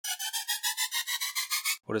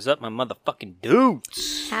What is up, my motherfucking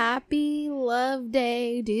dudes? Happy Love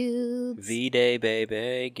Day, dudes. V-Day,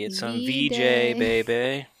 baby. Get some V-Day. VJ,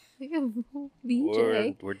 baby.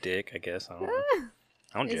 VJ. We're dick, I guess. I don't know.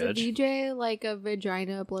 I don't Is judge. a VJ like a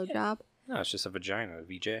vagina blowjob? No, it's just a vagina.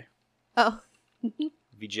 VJ. Oh.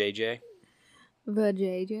 VJJ.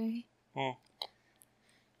 Vajayjay.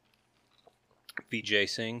 VJ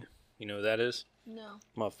Singh. You know who that is? No.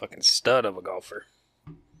 Motherfucking stud of a golfer.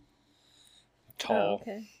 Tall. Oh,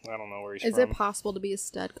 okay. I don't know where he's Is from. it possible to be a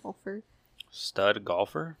stud golfer? Stud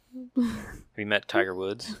golfer? Have you met Tiger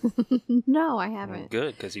Woods? No, I haven't.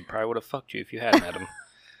 Good, because he probably would have fucked you if you had met him.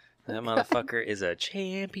 That motherfucker is a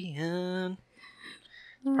champion.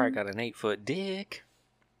 Probably got an 8-foot dick.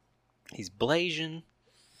 He's blazing.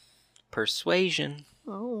 Persuasion.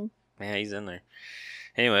 Oh. Man, he's in there.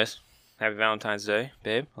 Anyways, happy Valentine's Day,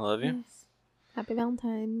 babe. I love you. Yes. Happy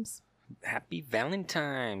Valentine's. Happy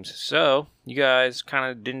Valentine's. So, you guys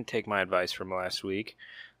kind of didn't take my advice from last week.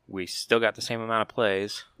 We still got the same amount of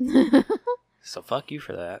plays. So, fuck you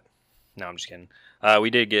for that. No, I'm just kidding. We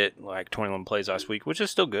did get like 21 plays last week, which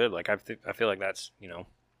is still good. Like, I feel like that's,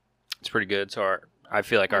 it's pretty good. So, I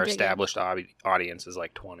feel like our established audience is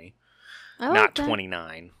like 20. Not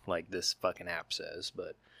 29, like this fucking app says,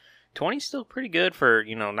 but 20 is still pretty good for,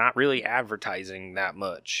 not really advertising that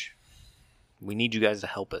much. We need you guys to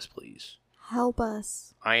help us, please. Help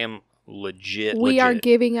us. I am legit. We are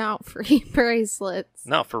giving out free bracelets.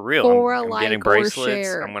 No, for real. For I'm a like getting or bracelets.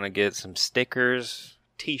 share. I'm going to get some stickers,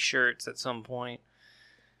 t-shirts at some point.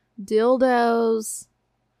 Dildos.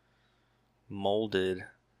 Molded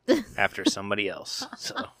after somebody else.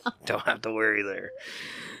 So don't have to worry there.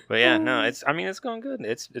 But yeah, no, it's going good.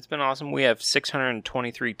 It's been awesome. We have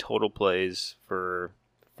 623 total plays for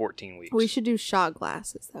 14 weeks. We should do shot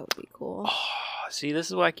glasses. That would be cool. Oh, see, this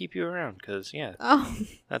is why I keep you around, because, Oh.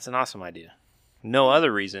 that's an awesome idea. No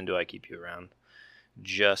other reason do I keep you around,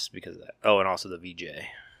 just because of that. Oh, and also the VJ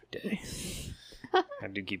Day. I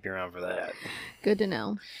do keep you around for that. Good to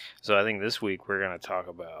know. So I think this week we're going to talk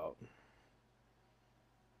about,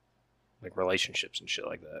 like, relationships and shit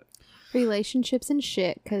like that. Relationships and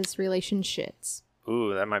shit, because relationships.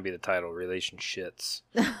 Ooh, that might be the title, Relationships.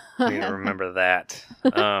 You need to remember that.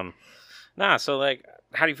 So, like,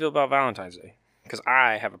 how do you feel about Valentine's Day? Because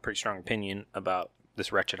I have a pretty strong opinion about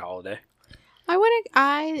this wretched holiday.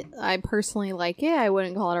 I personally like it. I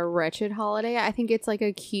wouldn't call it a wretched holiday. I think it's like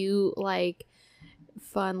a cute, like,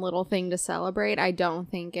 fun little thing to celebrate. I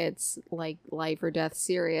don't think it's like life or death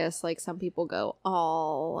serious. Like some people go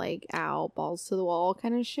all like out, balls to the wall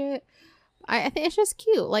kind of shit. I think it's just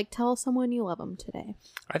cute. Like, tell someone you love them today.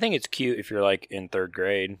 I think it's cute if you're, like, in 3rd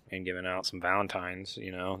grade and giving out some Valentines,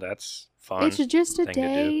 that's fun. It's just a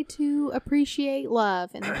day to appreciate love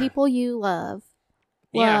and the people you love.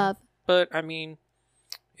 Yeah, but,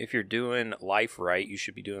 if you're doing life right, you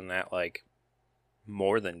should be doing that, like,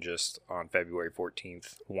 more than just on February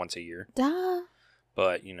 14th once a year. Duh.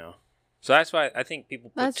 But, So that's why I think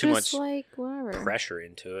people put too much like, whatever. pressure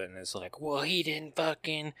into it, and it's like, well, he didn't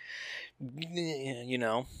fucking, I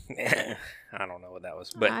don't know what that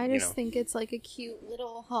was, but I just think it's like a cute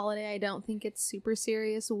little holiday. I don't think it's super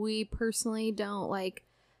serious. We personally don't like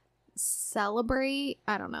celebrate.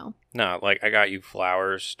 I don't know. No, like I got you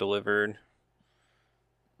flowers delivered,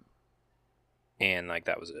 and like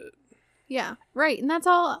that was it. Yeah, right. And that's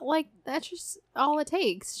all, like, that's just all it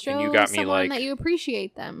takes. Show and you got me, someone like, that you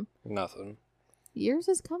appreciate them. Nothing. Yours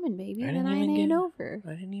is coming, baby. And I even ain't get- over.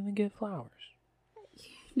 I didn't even get flowers.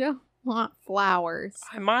 Don't want flowers.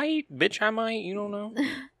 I might, bitch, I might, you don't know.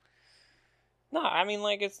 No,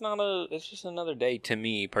 like, it's just another day to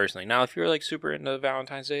me, personally. Now, if you're, like, super into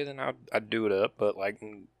Valentine's Day, then I'd do it up, but, like,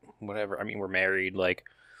 whatever. We're married, like,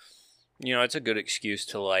 it's a good excuse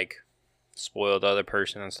to, like, spoil the other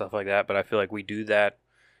person and stuff like that, but I feel like we do that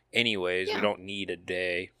anyways. Yeah. We don't need a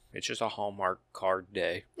day. It's just a Hallmark card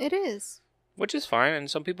day. It is. Which is fine, and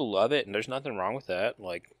some people love it, and there's nothing wrong with that.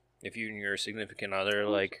 Like, if you and your significant other,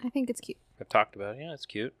 like, I think it's cute. have talked about it, yeah, it's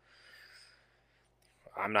cute.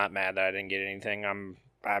 I'm not mad that I didn't get anything.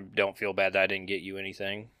 I don't feel bad that I didn't get you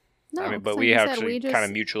anything. No, but like we you said, actually we just, kind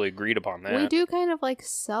of mutually agreed upon that. We do kind of, like,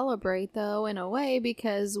 celebrate, though, in a way,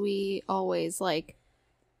 because we always, like,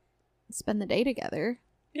 spend the day together.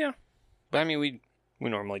 Yeah. But, we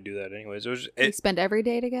normally do that anyways. We spend every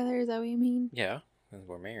day together, is that what you mean? Yeah, because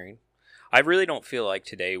we're married. I really don't feel like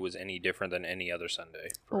today was any different than any other Sunday.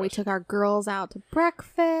 We took our girls out to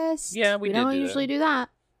breakfast. Yeah, we don't did do usually that. do that.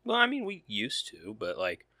 Well, we used to, but,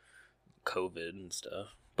 like, COVID and stuff.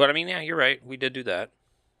 But, yeah, you're right. We did do that.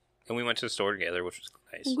 And we went to the store together, which was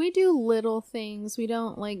nice. We do little things. We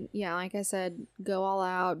don't, like I said, go all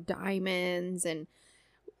out, diamonds, and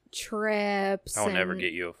trips. I will and... never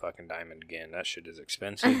get you a fucking diamond again. That shit is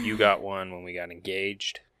expensive. You got one when we got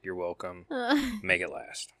engaged. You're welcome. Make it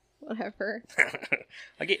last. Whatever.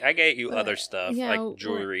 I get you other stuff, yeah, like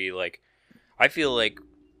jewelry. Like, I feel like,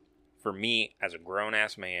 for me, as a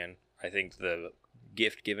grown-ass man, I think the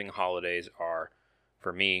gift-giving holidays are,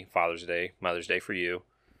 for me, Father's Day, Mother's Day for you,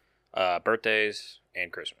 birthdays,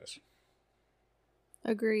 and Christmas.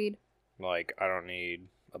 Agreed. Like, I don't need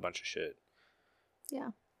a bunch of shit.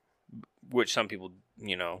 Yeah. Which some people,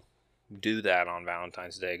 do that on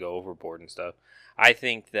Valentine's Day, go overboard and stuff. I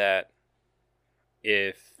think that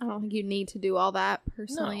I don't think you need to do all that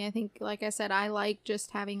personally. No. I think, like I said, I like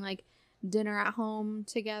just having like dinner at home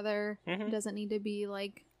together. Mhm. It doesn't need to be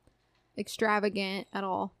like extravagant at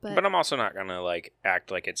all. But I'm also not gonna like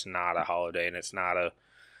act like it's not a holiday and it's not a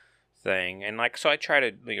thing. And like, so I try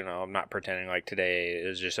to, I'm not pretending like today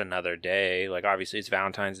is just another day. Like, obviously it's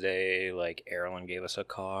Valentine's Day. Like, Erilyn gave us a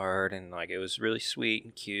card and like it was really sweet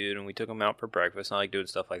and cute, and we took them out for breakfast. I like doing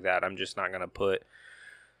stuff like that. I'm just not gonna put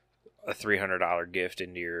a $300 gift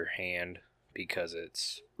into your hand because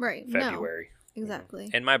it's right. February. No, exactly.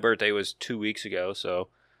 And my birthday was 2 weeks ago, so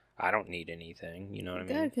I don't need anything. You know what I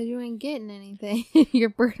Good, mean? because you ain't getting anything. Your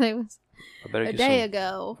birthday was a day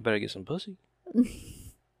ago. I better get some pussy.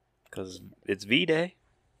 Because it's V-Day.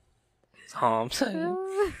 That's all I'm saying.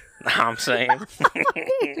 I'm saying.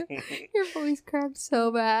 Your voice cracked so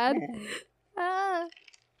bad. Ah.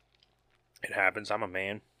 It happens. I'm a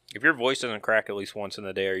man. If your voice doesn't crack at least once in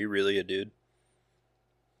the day, are you really a dude?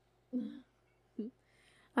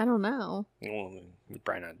 I don't know. Well, you're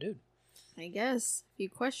probably not a dude. I guess if you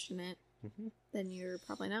question it, then you're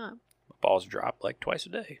probably not. My balls drop like twice a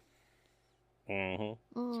day.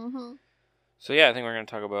 Mm-hmm. Mm-hmm. So yeah, I think we're going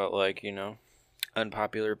to talk about, like,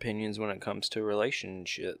 unpopular opinions when it comes to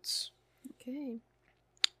relationships. Okay.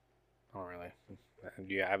 Oh, really?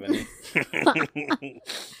 Do you have any?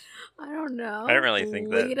 I don't know. I don't really think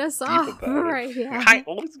that lead us deep off about it. right here. I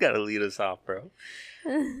always got to lead us off, bro.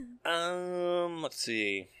 Let's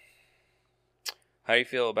see. How do you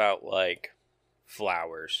feel about, like,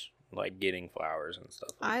 flowers? Like, getting flowers and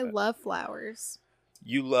stuff like I that? love flowers.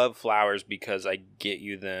 You love flowers because I get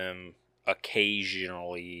you them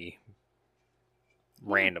occasionally,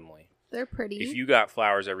 randomly. They're pretty. If you got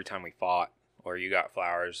flowers every time we fought, or you got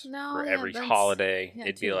flowers for every holiday,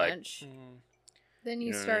 it'd be like... Then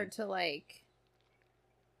you start to, like,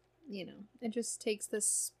 it just takes the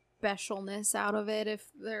specialness out of it if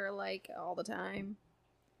they're, like, all the time.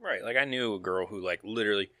 Right. Like, I knew a girl who, like,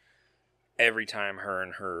 literally every time her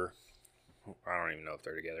and her, I don't even know if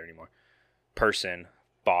they're together anymore, person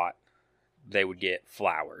bought, they would get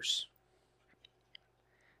flowers.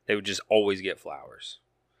 They would just always get flowers.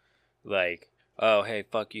 Like, oh, hey,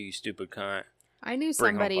 fuck you, you stupid cunt. I knew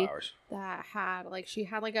Bring home somebody flowers. that had, like, she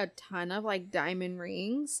had, like, a ton of, like, diamond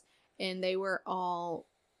rings, and they were all,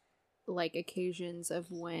 like, occasions of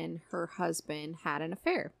when her husband had an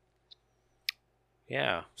affair.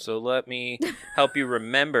 Yeah, so let me help you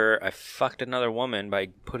remember I fucked another woman by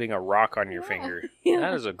putting a rock on your finger. Yeah.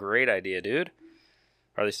 That is a great idea, dude.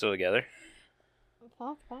 Are they still together?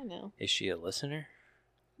 I know. Is she a listener?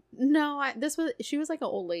 No, she was like an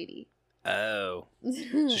old lady. Oh.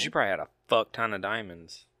 So she probably had a fuck ton of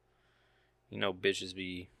diamonds. Bitches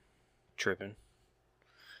be tripping.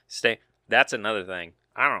 That's another thing.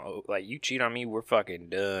 I don't know. Like, you cheat on me, we're fucking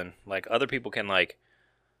done. Like, other people can, like,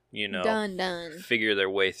 done. figure their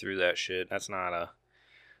way through that shit. That's not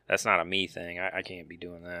a me thing. I can't be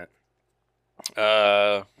doing that.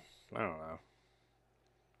 I don't know.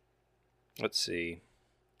 Let's see.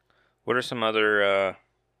 What are some other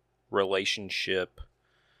relationship,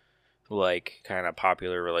 like, kind of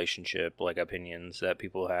popular relationship, like, opinions that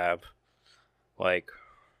people have? Like,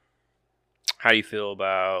 how do you feel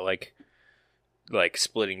about, like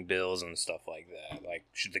splitting bills and stuff like that? Like,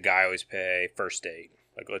 should the guy always pay? First date.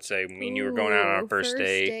 Like, let's say me and you were going out on our first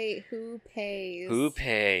date. Who pays? Who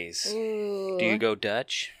pays? Ooh. Do you go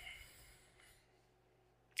Dutch?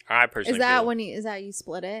 I personally is that you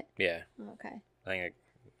split it? Yeah. Okay. I think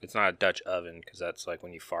it's not a Dutch oven because that's like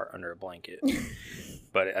when you fart under a blanket.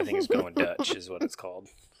 But I think it's going Dutch is what it's called.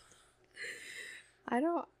 I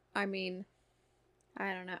don't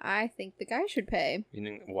know. I think the guy should pay.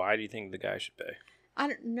 Why do you think the guy should pay? I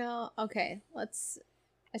don't know. Okay,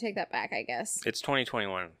 I take that back, I guess. It's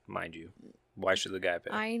 2021, mind you. Why should the guy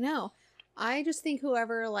pay? I know. I just think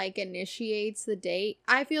whoever, like, initiates the date,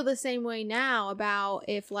 I feel the same way now about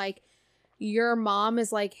if, like, your mom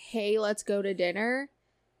is like, hey, let's go to dinner.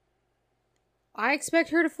 I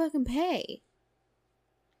expect her to fucking pay.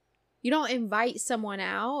 You don't invite someone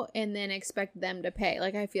out and then expect them to pay.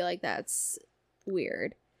 Like, I feel like that's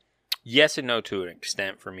weird. Yes and no to an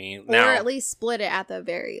extent for me. Or Now, at least split it at the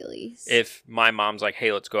very least. if my mom's like,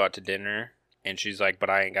 hey, let's go out to dinner, and she's like, but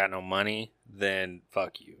I ain't got no money, then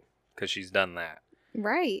fuck you. Because she's done that.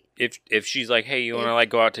 Right. If she's like, hey, you want to like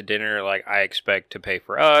go out to dinner, like I expect to pay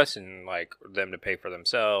for us and like them to pay for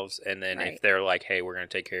themselves. And then Right. if they're like, hey, we're going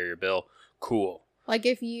to take care of your bill, cool. Like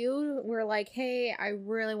if you were like, hey, I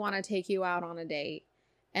really want to take you out on a date.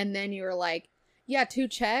 And then you were like, yeah, 2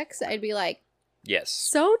 checks. I'd be like, Yes.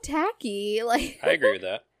 so tacky. Like, I agree with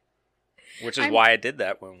that. Which is why I did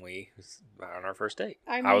that when we was on our first date.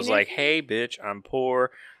 I was like, hey, bitch, I'm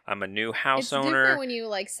poor. I'm a new house it's owner. different when you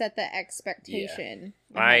like set the expectation.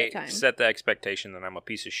 I ahead of time. set the expectation that I'm a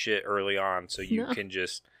piece of shit early on, so you can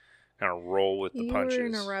just kind of roll with the punches. You were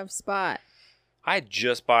in a rough spot. I had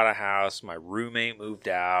just bought a house. My roommate moved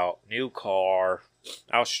out. New car.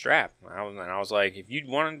 I was strapped. I was like, if you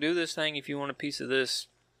want to do this thing, if you want a piece of this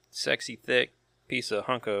sexy, thick piece of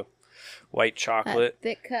hunk of white chocolate. That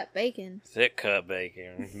thick cut bacon. Thick cut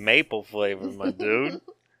bacon. Maple flavor, my dude.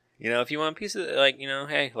 You know, if you want a piece of, like, you know,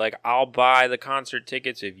 hey, like, I'll buy the concert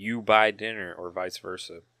tickets if you buy dinner or vice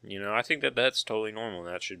versa. You know, I think that that's totally normal.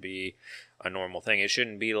 That should be a normal thing. It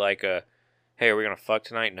shouldn't be like a, hey, are we going to fuck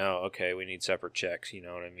tonight? No. Okay, we need separate checks. You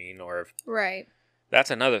know what I mean? Or if, right.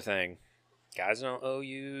 That's another thing. Guys don't owe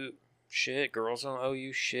you shit. Girls don't owe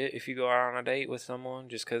you shit if you go out on a date with someone.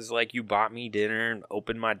 Just because, like, you bought me dinner and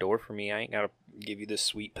opened my door for me. I ain't got to give you this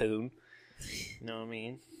sweet poon. You know what I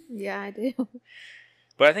mean? Yeah, I do.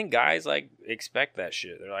 But I think guys, like, expect that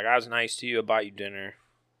shit. They're like, I was nice to you. I bought you dinner.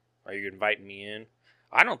 Are you inviting me in?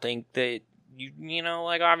 I don't think that, you know,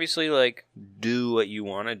 like, obviously, like, do what you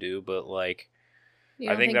want to do. But, like, You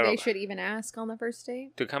don't think they should even ask on the first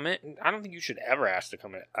date? to come in? I don't think you should ever ask to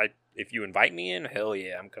come in. If you invite me in, hell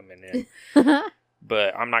yeah, I'm coming in.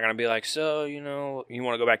 But I'm not going to be like, so, you know, you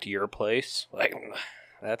want to go back to your place? Like,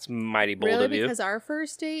 that's mighty bold really? of you. Because our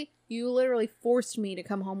first date, you literally forced me to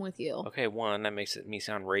come home with you. Okay, one, that makes me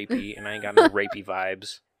sound rapey, and I ain't got no rapey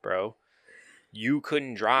vibes, bro. You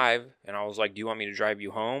couldn't drive, and I was like, do you want me to drive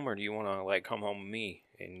you home, or do you want to, like, come home with me?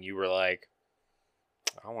 And you were like,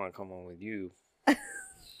 I want to come home with you.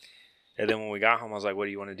 And then when we got home, I was like, what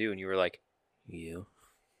do you want to do? And you were like, you.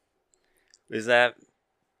 Is that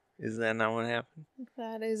not what happened?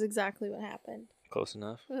 That is exactly what happened. Close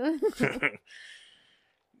enough.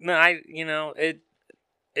 No,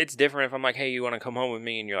 it's different if I'm like, hey, you want to come home with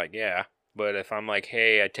me? And you're like, yeah. But if I'm like,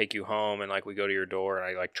 hey, I take you home and like we go to your door and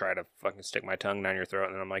I like try to fucking stick my tongue down your throat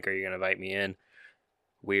and then I'm like, are you going to invite me in?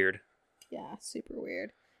 Weird. Yeah, super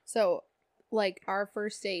weird. So, like, our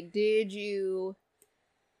first date, did you,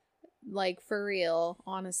 like, for real,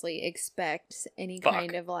 honestly, expect any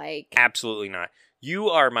kind of, like... Absolutely not. You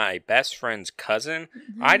are my best friend's cousin.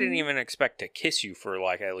 I didn't even expect to kiss you for,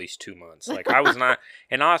 like, at least 2 months. Like, I was not...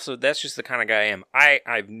 And also, that's just the kind of guy I am.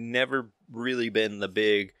 I've never really been the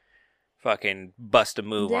big fucking bust a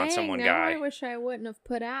move on someone guy. I wish I wouldn't have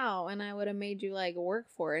put out and I would have made you, like, work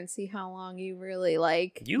for it and see how long you really,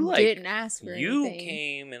 like, didn't ask for anything. You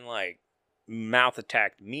came and, like, mouth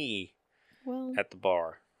attacked me at the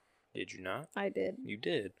bar. Did you not? I did. You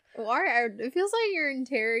did. Why? It feels like you're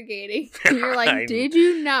interrogating. You're like, did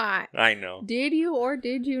you not? I know. Did you or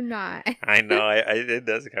did you not? I know. It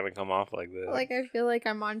does kind of come off like that. Like, I feel like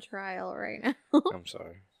I'm on trial right now. I'm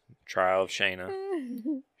sorry. Trial of Shayna.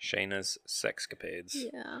 Shayna's Sexcapades.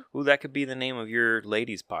 Yeah. Ooh, that could be the name of your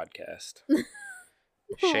ladies' podcast.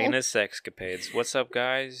 Shayna's Sexcapades. What's up,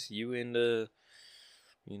 guys? You into,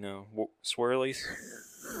 swirlies?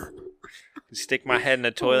 Stick my head in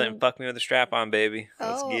the toilet and fuck me with a strap on, baby.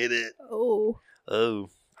 Let's get it. Oh.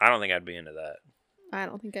 I don't think I'd be into that. I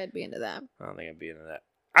don't think I'd be into that.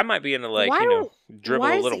 I might be into, like, dribble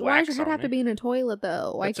a little wax on Why does it have to be in a toilet,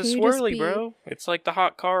 though? Why it's a swirly, bro. It's like the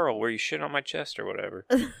hot Carl where you shit on my chest or whatever.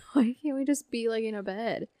 Why can't we just be, like, in a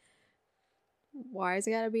bed? Why has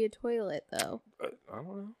it got to be a toilet, though? I don't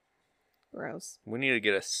know. Gross. We need to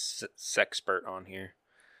get a sexpert on here.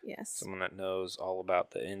 Yes. Someone that knows all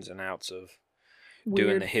about the ins and outs of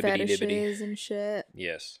doing the hibbity dibbity and shit.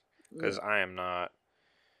 Yes, because I'm not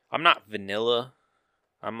vanilla.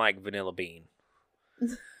 I'm like vanilla bean.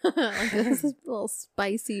 This is a little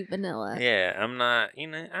spicy vanilla. Yeah, I'm not. I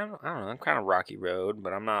don't know. I'm kind of rocky road,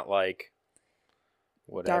 but I'm not like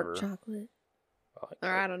whatever. Dark chocolate. Or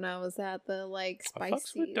I don't know. Is that the like spicy? I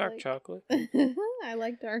fucks with dark chocolate. I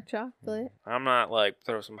like dark chocolate. I'm not like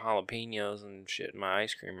throw some jalapenos and shit in my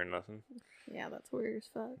ice cream or nothing. Yeah, that's weird as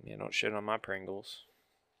fuck. Yeah, don't shit on my Pringles.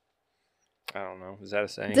 I don't know. Is that a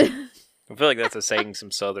saying? I feel like that's a saying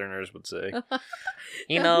some Southerners would say.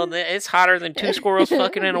 It's hotter than 2 squirrels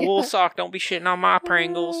fucking in a wool sock. Don't be shitting on my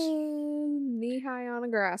Pringles. Knee high on a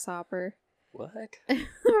grasshopper. What?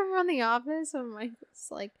 Remember on The Office when Michael's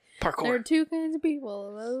like, there are Parkour. two kinds of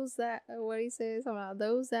people. Those that, what do you say? Something about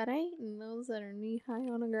those that ain't and those that are knee high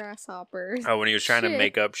on a grasshopper. Oh, when he was trying to Shit.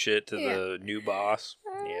 make up shit to Yeah. the new boss.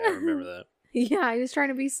 Yeah, I remember that. Yeah, he was trying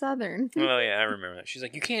to be Southern. Oh, yeah, I remember that. She's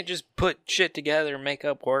like, you can't just put shit together and make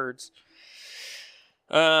up words.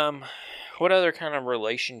 What other kind of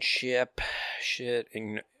relationship shit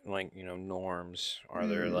and, like, you know, norms are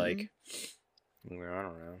there? Like, I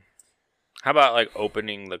don't know. How about, like,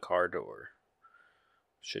 opening the car door?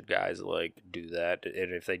 Should guys, like, do that?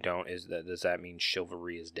 And if they don't, does that mean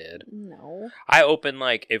chivalry is dead? No. I open,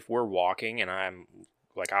 like, if we're walking and I'm,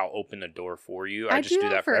 like, I'll open the door for you. I just do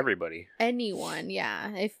that for everybody. Anyone,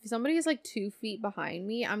 yeah. If somebody is like 2 feet behind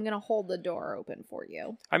me, I'm going to hold the door open for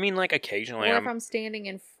you. I mean, like, occasionally Or if I'm standing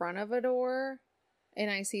in front of a door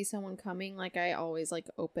and I see someone coming, like, I always, like,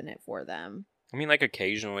 open it for them. I mean, like,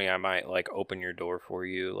 occasionally I might, like, open your door for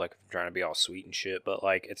you, like, if I'm trying to be all sweet and shit, but,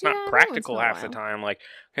 like, it's not practical half the time. Like,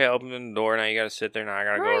 okay, open the door, now you gotta sit there, now I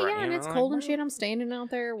gotta go around. Yeah, and it's cold and shit. I'm standing out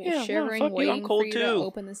there shivering, waiting for you to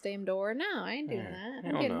open this damn door. No, I ain't doing that.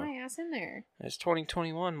 I'm getting my ass in there. It's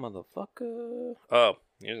 2021, motherfucker. Oh,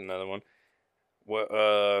 here's another one. What,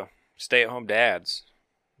 stay-at-home dads.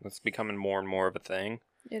 That's becoming more and more of a thing.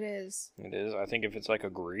 It is. It is. I think if it's, like,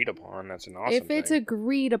 agreed upon, that's an awesome If it's thing.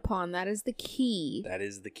 agreed upon, that is the key. That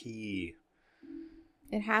is the key.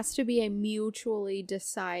 It has to be a mutually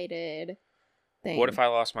decided thing. What if I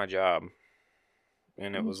lost my job?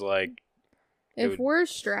 And it was like... If we're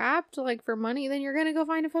strapped, like, for money, then you're gonna go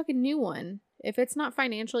find a fucking new one. If it's not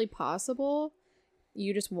financially possible,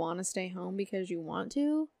 you just want to stay home because you want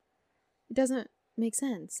to, it doesn't make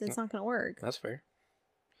sense. It's not gonna work. That's fair.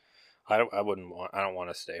 I don't want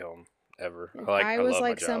to stay home ever. If I was love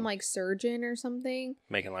like my job. some like surgeon or something,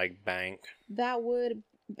 Making like bank. that would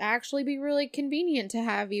actually be really convenient to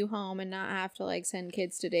have you home and not have to like send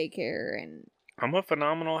kids to daycare. And I'm a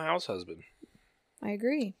phenomenal house husband. I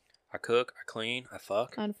agree. I cook, I clean, I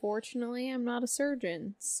fuck. Unfortunately, I'm not a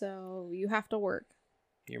surgeon, so you have to work.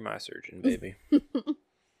 You're my surgeon, baby.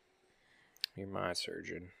 You're my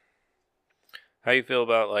surgeon. How you feel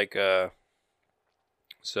about like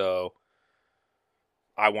so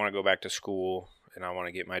I want to go back to school and I want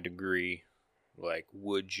to get my degree. Like,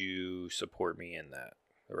 would you support me in that?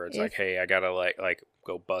 Or it's like, hey, I gotta like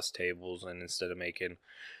go bust tables, and instead of making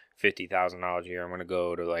 $50,000 a year, I'm gonna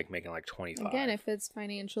go to like making like 25. Again, if it's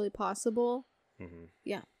financially possible,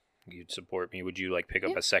 yeah, you'd support me. Would you like pick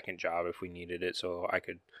up a second job if we needed it so I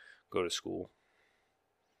could go to school?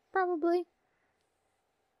 probably.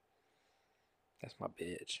 That's my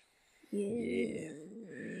bitch. Yeah.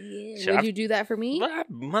 Shit, Would you do that for me?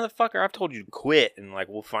 Motherfucker, I've told you to quit and like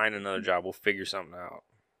we'll find another job. We'll figure something out.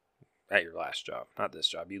 At your last job. Not this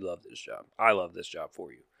job. You love this job. I love this job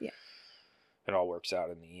for you. Yeah. It all works out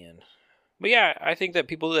in the end. But yeah, I think that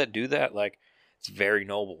people that do that, like, it's very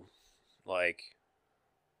noble. Like,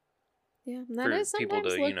 yeah, that is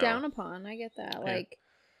sometimes looked down upon. I get that. Yeah. Like,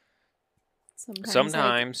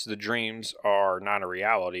 sometimes the dreams are not a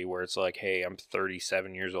reality where it's like, hey, I'm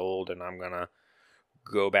 37 years old and I'm going to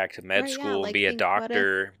go back to med school and be a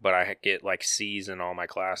doctor, but I get like C's in all my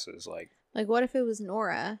classes. Like, what if it was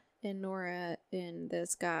Nora and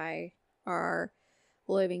this guy are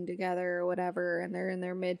living together or whatever, and they're in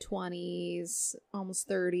their mid-20s, almost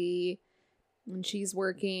 30, and she's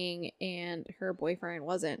working and her boyfriend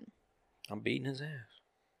wasn't? I'm beating his ass.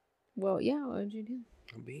 Well, yeah, what would you do?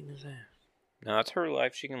 I'm beating his ass. No, it's her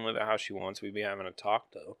life. She can live it how she wants. We'd be having a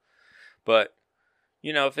talk, though. But,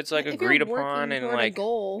 you know, if it's, like, agreed upon and, like...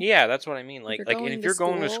 goal, yeah, that's what I mean. Like, and if you're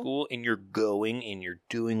going to school and you're going and you're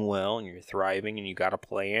doing well and you're thriving and you got a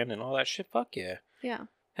plan and all that shit, fuck yeah. Yeah.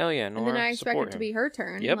 Hell yeah, Nora, and then I expect it to be her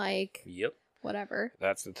turn. Yep. Like, yep. Whatever.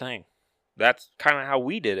 That's the thing. That's kind of how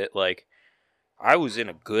we did it. Like, I was in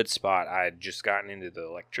a good spot. I had just gotten into the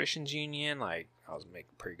electricians union. Like, I was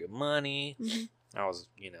making pretty good money. Mm-hmm. I was,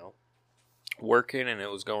 you know, working and it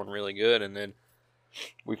was going really good. And then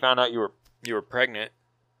we found out you were pregnant.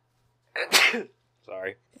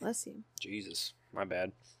 Sorry. Bless you. Jesus, my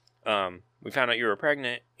bad. We found out you were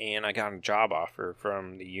pregnant, and I got a job offer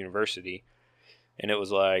from the university, and it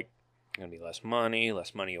was like gonna be less money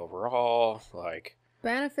overall. Like,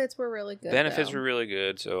 benefits were really good. Were really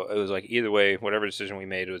good, so it was like either way, whatever decision we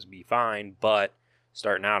made, it was be fine. But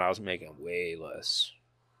starting out, I was making way less.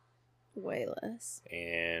 Way less.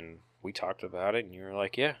 And we talked about it, and you were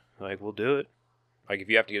like, "Yeah, like we'll do it. Like if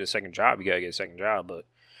you have to get a second job, you gotta get a second job." But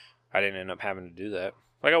I didn't end up having to do that.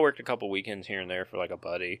 Like I worked a couple weekends here and there for like a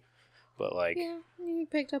buddy, but like yeah, you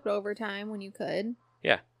picked up overtime when you could.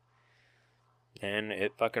 Yeah. And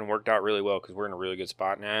it fucking worked out really well because we're in a really good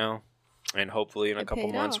spot now. And hopefully in a It couple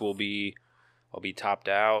paid months off. I'll be topped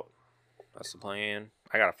out. That's the plan.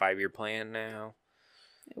 I got a 5-year plan now.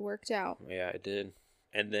 It worked out. Yeah, it did.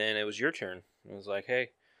 And then it was your turn. It was like,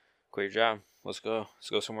 hey, quit your job. Let's go. Let's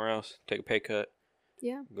go somewhere else. Take a pay cut.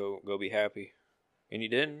 Yeah. Go be happy. And you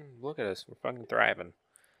didn't. Look at us. We're fucking thriving.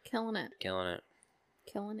 Killing it. Killing it.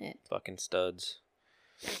 Killing it. Fucking studs.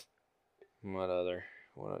 What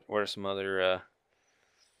are some other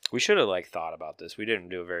we should have like thought about this. We didn't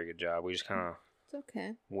do a very good job. We just kind of It's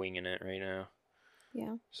okay. winging it right now.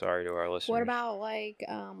 Yeah. Sorry to our listeners. What about like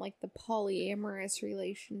the polyamorous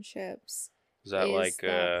relationships? Is that like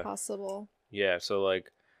that possible? Yeah, so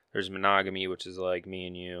like there's monogamy, which is like me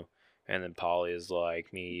and you, and then poly is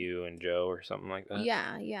like me, you, and Joe or something like that.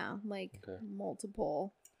 Yeah, like Okay.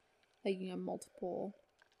 multiple, like multiple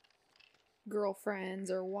girlfriends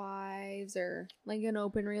or wives, or like an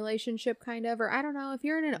open relationship kind of, or I don't know. If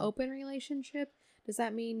you're in an open relationship, does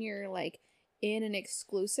that mean you're like in an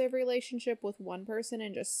exclusive relationship with one person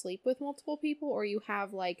and just sleep with multiple people, or you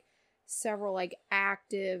have like several like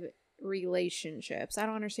active relationships? I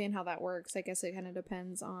don't understand how that works. I guess it kind of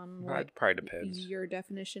depends on what It probably depends. your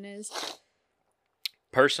definition is.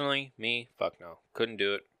 Personally, me, fuck no. Couldn't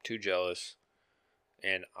do it. Too jealous.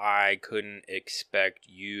 And I couldn't expect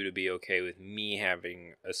you to be okay with me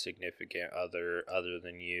having a significant other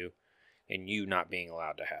than you, and you not being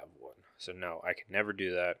allowed to have one. So no, I could never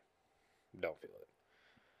do that. Don't feel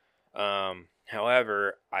it.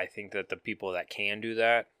 However, I think that the people that can do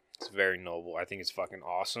that, it's very noble. I think it's fucking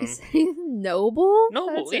awesome. Noble?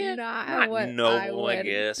 Noble, That's yeah. not Not noble, I would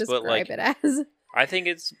guess, but, describe like, it as. I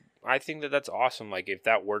think that that's awesome. Like, if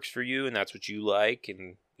that works for you and that's what you like,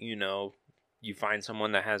 and you find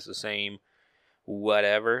someone that has the same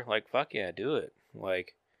whatever, like, fuck yeah, do it.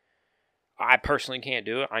 Like, I personally can't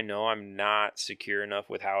do it. I know I'm not secure enough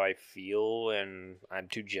with how I feel, and I'm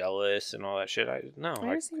too jealous and all that shit. I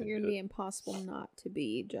just think you're gonna be impossible not to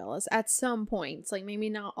be jealous at some points. Like, maybe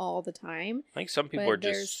not all the time. I think some people but are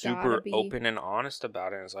just super open and honest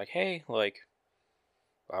about it. And it's like, hey, like,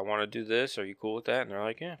 I want to do this. Are you cool with that? And they're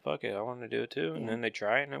like, yeah, fuck it. I want to do it too. And Yeah. then they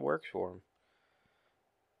try it and it works for them.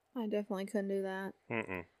 I definitely couldn't do that.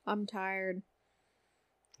 Mm-mm. I'm tired.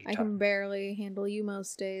 You're I can barely handle you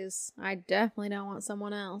most days. I definitely don't want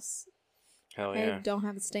someone else. Hell yeah. I don't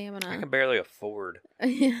have the stamina. I can barely afford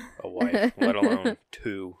Yeah. a wife, let alone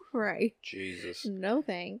two. Right. Jesus. No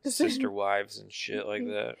thanks. Sister wives and shit like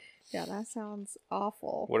that. Yeah, that sounds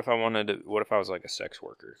awful. What if I was like a sex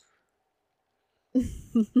worker?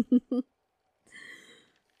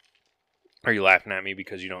 Are you laughing at me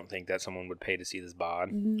because you don't think that someone would pay to see this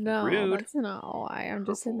bod? No, Rude. that's not why. I'm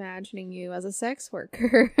just Hurtful. imagining you as a sex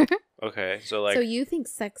worker. Okay, so like... So you think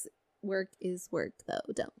sex work is work,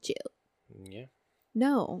 though, don't you? Yeah.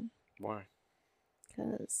 No. Why?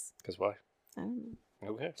 Because, Because why? I don't know.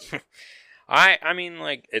 Okay. I mean,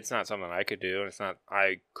 like, it's not something I could do, and it's not...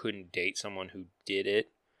 I couldn't date someone who did it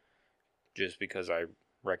just because I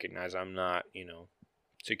recognize I'm not,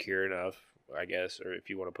 secure enough, I guess, or if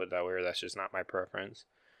you want to put it that way, or that's just not my preference.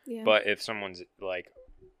 Yeah. But if someone's, like,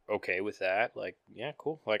 okay with that, like, yeah,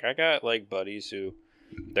 cool. Like, I got, like, buddies who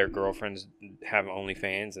their girlfriends have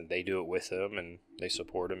OnlyFans, and they do it with them, and they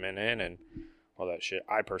support them in it, and all that shit.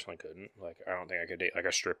 I personally couldn't. Like, I don't think I could date, like,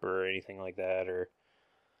 a stripper or anything like that, or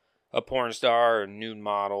a porn star, or a nude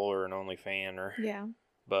model, or an OnlyFan, or... Yeah.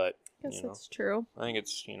 But, I guess that's true. I think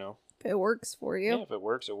it's, If it works for you. yeah, if it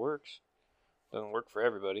works, it works. Doesn't work for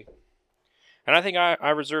everybody. And I think I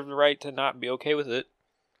reserve the right to not be okay with it.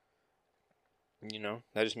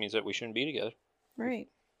 That just means that we shouldn't be together. Right.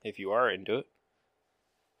 If you are into it.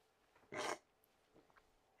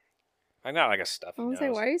 I got like a stuffy I was nose.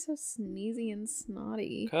 like, why are you so sneezy and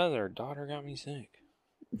snotty? Because our daughter got me sick.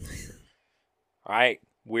 Alright,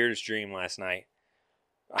 weirdest dream last night.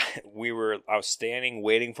 I was standing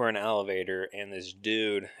waiting for an elevator, and this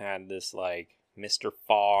dude had this like Mr.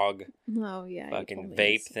 Fog Oh, yeah. you fucking told me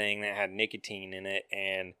vape this. thing that had nicotine in it,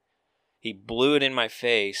 and he blew it in my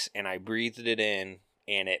face, and I breathed it in,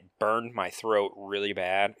 and it burned my throat really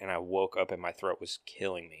bad, and I woke up and my throat was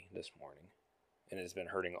killing me this morning, and it's been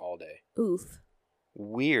hurting all day. Oof.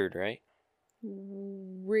 Weird, right?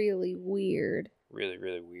 Really weird. Really,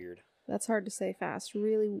 really weird. That's hard to say fast.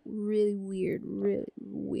 Really, really weird. Really,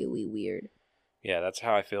 really weird. Yeah, that's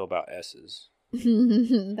how I feel about S's.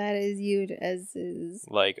 That is you as is.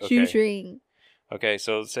 Like, okay. Shoestring. Okay,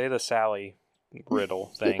 so say the Sally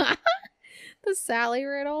riddle thing. The Sally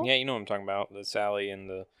riddle? Yeah, you know what I'm talking about. The Sally and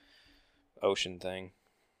the ocean thing.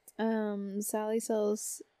 Sally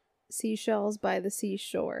sells seashells by the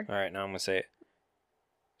seashore. All right, now I'm going to say it.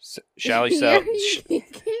 Shally sells. You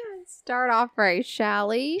can't start off right.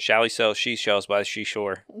 Shally. Shally sells seashells by the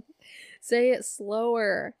seashore. Say it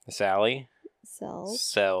slower. Sally Sells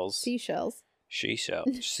seashells. She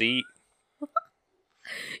sells. See,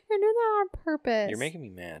 You're doing that on purpose. you're making me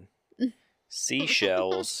mad.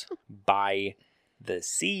 Seashells by the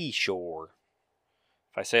seashore.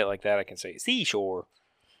 If I say it like that, I can say seashore.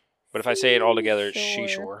 But if I say it all together, it's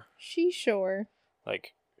she-shore. She-shore.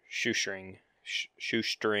 Like shoestring.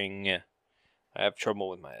 Shoestring. I have trouble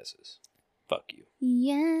with my S's. Fuck you.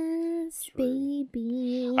 Yes,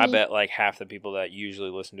 baby. I bet like half the people that usually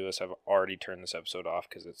listen to us have already turned this episode off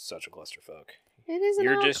because it's such a clusterfuck. It is not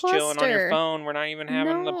You're just cluster. chilling on your phone. We're not even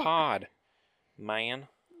having the No. pod. Man.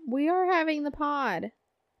 We are having the pod.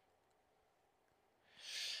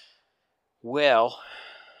 Well,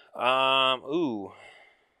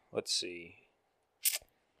 let's see.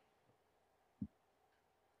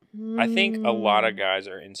 I think a lot of guys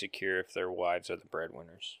are insecure if their wives are the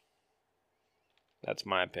breadwinners. That's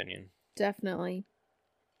my opinion. Definitely.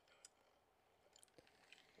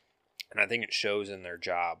 And I think it shows in their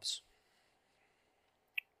jobs.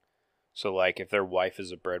 So, like, if their wife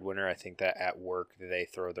is a breadwinner, I think that at work they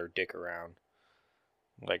throw their dick around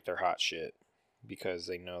like they're hot shit because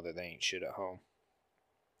they know that they ain't shit at home.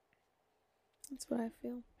 That's what I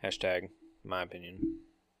feel. Hashtag my opinion.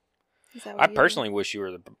 Is that I what you personally wish you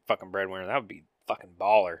were the fucking breadwinner. That would be fucking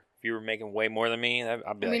baller. If you were making way more than me,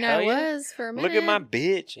 I'd be like, hell I yeah. was for a minute. Look at my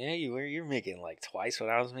bitch. Yeah, you were. You're making like twice what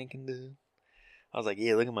I was making, dude. I was like,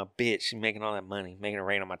 yeah, look at my bitch. She's making all that money, making it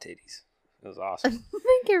rain on my titties. It was awesome.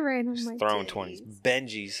 Make it rain on Just my throwing titties. 20s.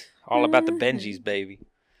 Benjis. All about the Benjis, baby.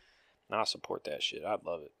 I'll support that shit. I'd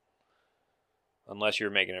love it. Unless you're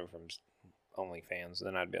making it from OnlyFans,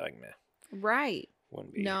 then I'd be like, meh. Right.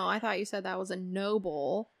 Wouldn't be. No, I thought you said that was a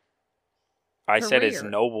noble. I said it's career.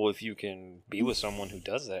 noble if you can be with someone who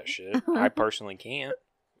does that shit. I personally can't.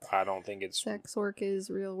 I don't think it's... Sex work is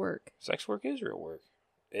real work. Sex work is real work.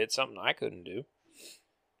 It's something I couldn't do.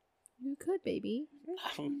 You could, baby.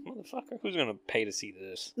 Motherfucker, who's gonna pay to see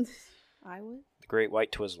this? I would. The Great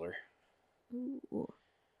White Twizzler. Ooh.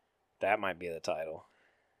 That might be the title.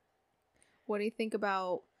 What do you think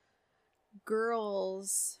about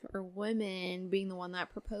girls or women being the one that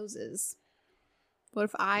proposes? What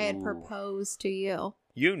if I had Ooh. proposed to you?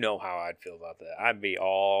 You know how I'd feel about that. I'd be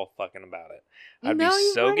all fucking about it. I'd No, be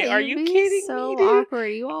you so wouldn't. gay. Are You'd you be kidding so me, dude? awkward.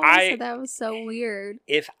 You always said that was so weird.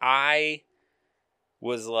 If I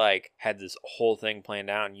was like, had this whole thing planned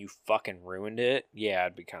out and you fucking ruined it, yeah,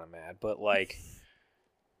 I'd be kind of mad. But like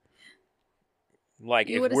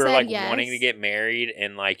You if would've we're said like yes. wanting to get married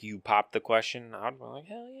and like you pop the question, I'd be like,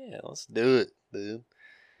 hell yeah, let's do it, dude.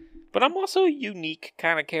 But I'm also a unique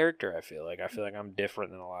kind of character, I feel like. I feel like I'm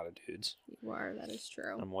different than a lot of dudes. You are. That is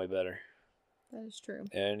true. I'm way better. That is true.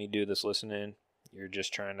 Any dude that's listening, you're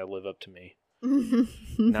just trying to live up to me. Not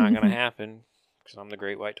Not gonna happen, because I'm the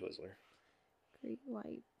Great White Twizzler. Great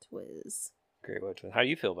White Twiz. Great White Twizzler. How do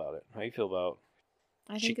you feel about it? How do you feel about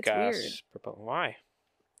I think it's Chicas weird. Why?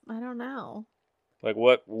 I don't know. Like,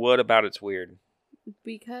 what about it's weird?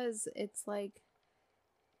 Because it's like,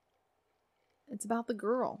 it's about the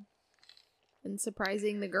girl and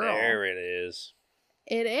surprising the girl. There it is.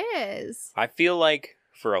 It is. I feel like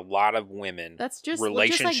for a lot of women, That's just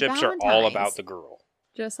relationships like are all about the girl.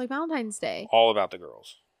 Just like Valentine's Day. All about the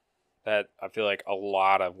girls. That I feel like a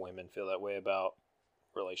lot of women feel that way about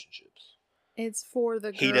relationships. It's for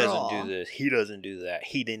the girl. He doesn't do this. He doesn't do that.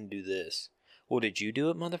 He didn't do this. Well, did you do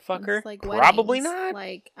it, motherfucker? It's like Probably weddings. not.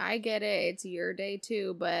 Like, I get it. It's your day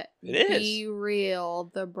too, but It be real.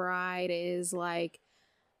 The bride is like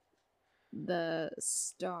the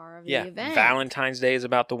star of the event. Valentine's Day is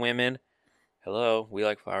about the women. Hello, we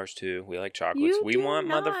like flowers too. We like chocolates. You We do want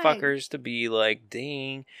not. motherfuckers to be like,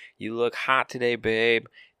 dang, you look hot today, babe.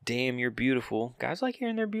 Damn, you're beautiful. Guys like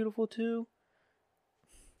hearing they're beautiful too.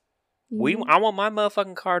 Mhm. I want my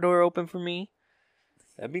motherfucking car door open for me.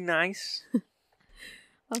 That'd be nice.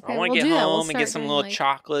 Okay, I want to we'll get do that. home We'll and get start some doing, little like-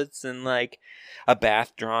 chocolates and like a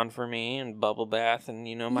bath drawn for me and bubble bath and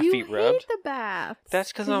my you feet rubbed. hate the bath.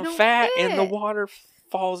 That's because you I'm don't fat and the fit. water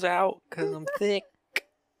falls out because I'm thick.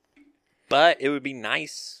 But it would be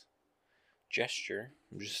nice gesture.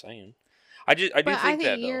 I'm just saying. I do But I think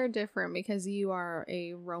that think you're different because you are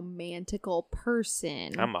a romantical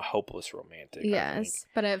person. though. I'm a hopeless romantic. I think. Yes,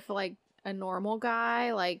 but if like a normal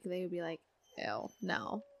guy, like they would be like, "Ew,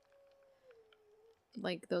 no."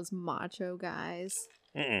 Like those macho guys.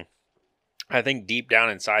 Mm-mm. I think deep down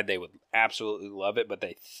inside they would absolutely love it, but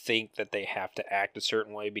they think that they have to act a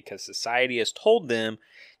certain way because society has told them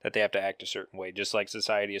that they have to act a certain way. Just like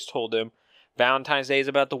society has told them Valentine's Day is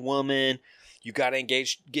about the woman, you got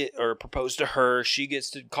to propose to her. She gets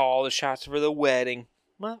to call the shots for the wedding.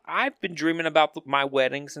 Well, I've been dreaming about my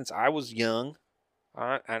wedding since I was young.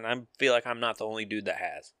 And I feel like I'm not the only dude that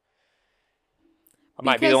has. I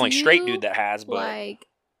might be the only straight dude that has, but... like,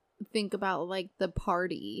 think about, like, the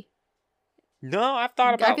party. No, I've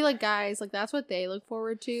thought about... I feel like guys, like, that's what they look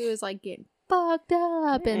forward to, is, like, getting fucked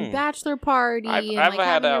up and bachelor party and, like,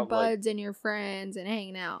 having your buds and your friends and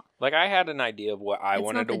hanging out. Like, I had an idea of what I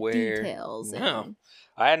wanted to wear. Details. No.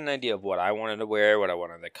 I had an idea of what I wanted to wear, what I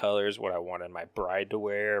wanted the colors, what I wanted my bride to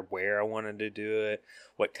wear, where I wanted to do it,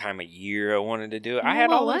 what time of year I wanted to do it. I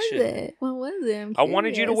had all that shit. What was it? I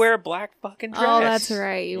wanted you to wear a black fucking dress. Oh, that's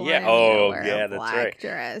right. You wanted me to wear a black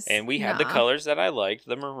dress. And we had the colors that I liked,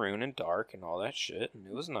 the maroon and dark and all that shit, and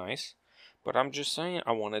it was nice. But I'm just saying,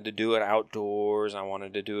 I wanted to do it outdoors. I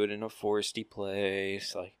wanted to do it in a foresty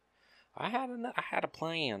place. Like, I had a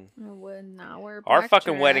plan. I would not wear a black Our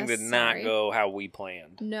fucking dress. wedding did not go how we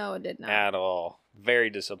planned. No, it did not. At all. Very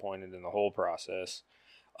disappointed in the whole process.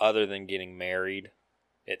 Other than getting married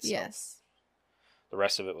itself. Yes. The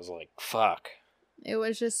rest of it was like, fuck. It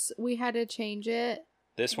was just, we had to change it.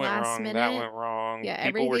 This went wrong, that went wrong. Yeah,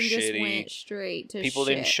 people were everything shitty. just went straight to People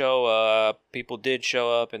shit. didn't show up. People did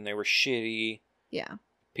show up and they were shitty. Yeah.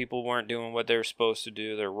 People weren't doing what they were supposed to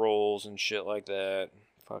do, their roles and shit like that.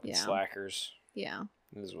 Fucking slackers. Yeah.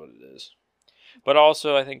 This is what it is. But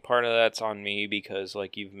also, I think part of that's on me because,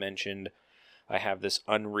 like you've mentioned, I have this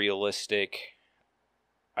unrealistic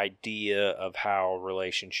idea of how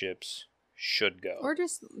relationships should go. Or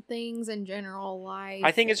just things in general, life.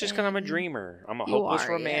 I think it's just because I'm a dreamer. I'm a hopeless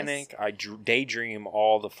romantic. Yes. I daydream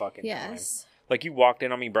all the fucking time. Like, you walked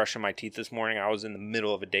in on me brushing my teeth this morning. I was in the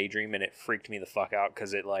middle of a daydream, and it freaked me the fuck out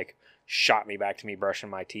because it, like, shot me back to me brushing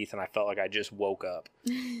my teeth, and I felt like I just woke up.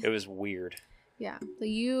 It was weird. Yeah. So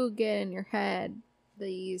you get in your head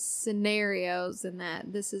these scenarios and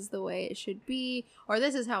that this is the way it should be, or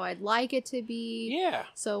this is how I'd like it to be. Yeah.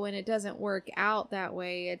 So when it doesn't work out that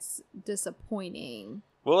way, it's disappointing.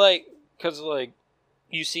 Well, like, because, like,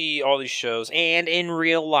 you see all these shows, and in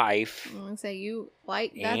real life. I'm going to say,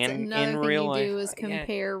 that's another thing you do is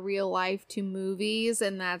compare real life to movies,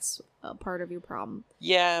 and that's a part of your problem.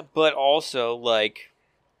 Yeah, but also, like,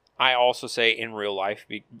 I also say in real life,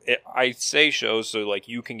 I say shows so, like,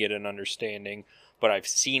 you can get an understanding, but I've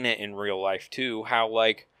seen it in real life, too, how,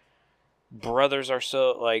 like, brothers are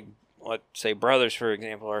so, like, let's say brothers, for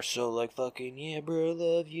example, are so, like, fucking, yeah, bro,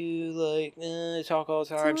 love you, like, they talk all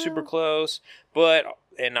the time, super close,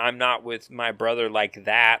 and I'm not with my brother like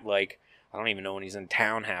that, like, I don't even know when he's in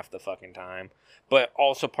town half the fucking time, but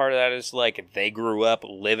also part of that is, like, they grew up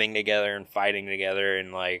living together and fighting together,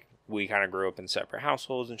 and, like, we kind of grew up in separate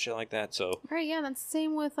households and shit like that, so. Right, yeah, that's the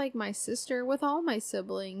same with, like, my sister, with all my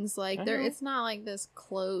siblings, like, it's not, like, this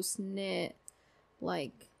close-knit,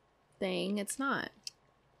 like, thing, it's not.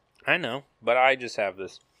 I know, but I just have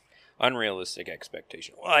this unrealistic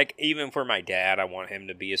expectation. Like, even for my dad, I want him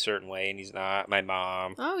to be a certain way, and he's not. My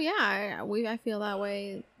mom. Oh, yeah, I feel that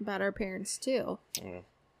way about our parents, too. Mm.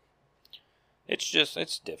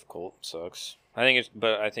 It's difficult. It sucks. I think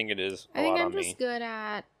it is a lot on me. I think I'm just good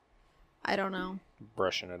at, I don't know.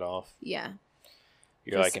 Brushing it off. Yeah.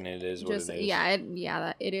 You're liking it is what it is.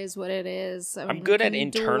 Yeah, it is what it is. I mean, I'm good at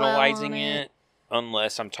internalizing it,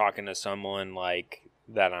 unless I'm talking to someone, like,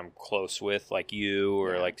 that I'm close with, like you,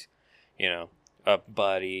 or, like, you know, a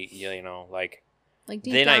buddy, you know, like. Like,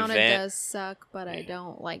 deep down it does suck, but I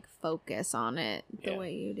don't, like, focus on it the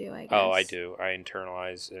way you do, I guess. Oh, I do. I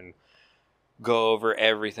internalize and go over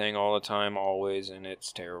everything all the time, always, and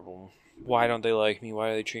it's terrible. Why don't they like me? Why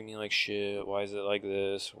do they treat me like shit? Why is it like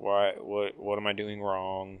this? What am I doing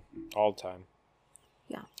wrong? All the time.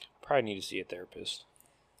 Yeah. Probably need to see a therapist.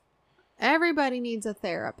 Everybody needs a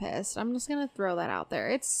therapist. I'm just going to throw that out there.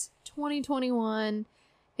 It's 2021.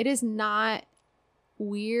 It is not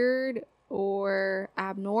weird or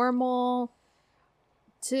abnormal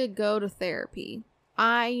to go to therapy.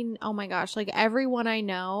 Oh my gosh, like, everyone I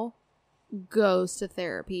know goes to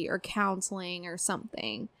therapy or counseling or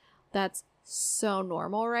something. That's so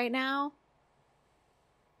normal right now.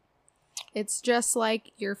 It's just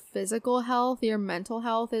like your physical health, your mental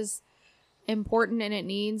health is important, and it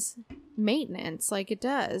needs maintenance, like it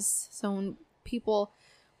does. So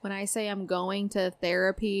when I say I'm going to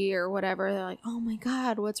therapy or whatever, they're like, oh my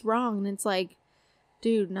God, what's wrong? And it's like,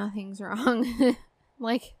 dude, nothing's wrong.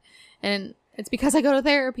 Like, and it's because I go to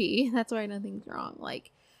therapy. That's why nothing's wrong.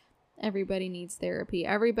 Like, everybody needs therapy.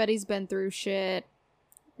 Everybody's been through shit.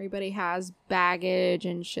 Everybody has baggage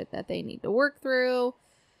and shit that they need to work through.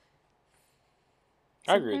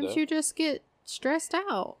 I agree with that. Sometimes you just get stressed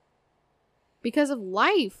out. because of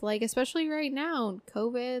life, like, especially right now,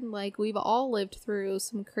 COVID, like, we've all lived through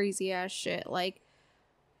some crazy ass shit. Like,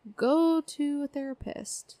 go to a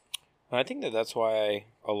therapist. I think that's why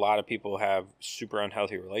a lot of people have super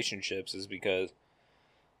unhealthy relationships, is because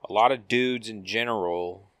a lot of dudes in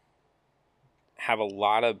general have a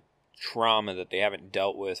lot of trauma that they haven't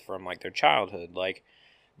dealt with from, like, their childhood. Like,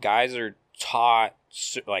 guys are taught,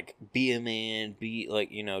 like, be a man, be,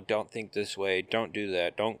 like, you know, don't think this way, don't do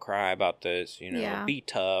that, don't cry about this, you know, be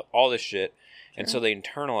tough, all this shit. And so they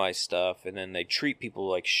internalize stuff, and then they treat people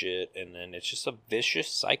like shit, and then it's just a vicious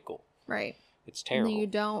cycle. Right. It's terrible. And then you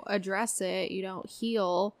don't address it, you don't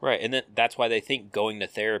heal. Right, and then that's why they think going to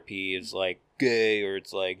therapy is, like, gay, or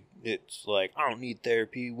it's like, I don't need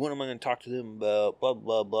therapy, what am I going to talk to them about, blah,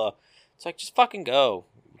 blah, blah. It's like, just fucking go.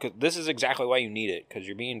 Because this is exactly why you need it, because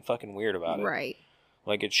you're being fucking weird about it. Right.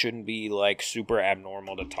 Like, it shouldn't be, like, super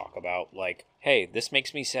abnormal to talk about, like, hey, this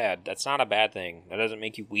makes me sad. That's not a bad thing. That doesn't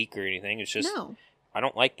make you weak or anything. It's just, no. I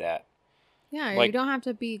don't like that. Yeah, like, you don't have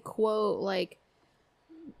to be, quote, like,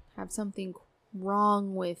 have something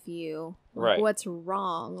wrong with you. Like, right. What's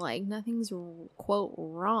wrong? Like, nothing's, quote,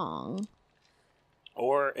 wrong.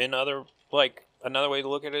 Or another way to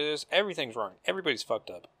look at it is, everything's wrong. Everybody's fucked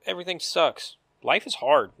up. Everything sucks. Life is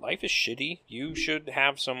hard. Life is shitty. You should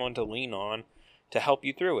have someone to lean on to help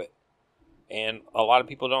you through it. And a lot of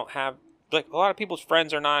people don't have, like, a lot of people's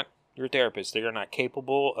friends are not your therapist. They are not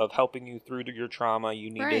capable of helping you through your trauma. You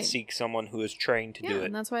need to seek someone who is trained to do it.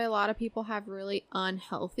 And that's why a lot of people have really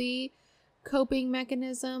unhealthy coping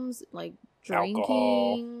mechanisms, like drinking,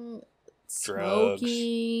 alcohol,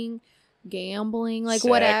 smoking, drugs, gambling, like, sex.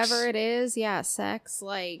 Whatever it is. Yeah, sex,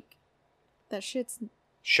 like, that shit's...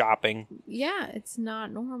 Shopping. Yeah, it's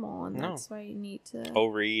not normal, and that's why you need to...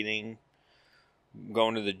 Overeating.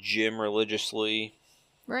 Going to the gym religiously.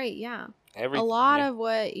 Right, yeah. A lot of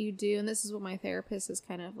what you do, and this is what my therapist has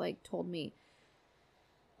kind of, like, told me.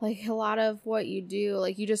 Like, a lot of what you do,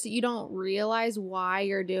 like, you don't realize why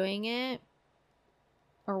you're doing it,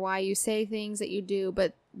 or why you say things that you do,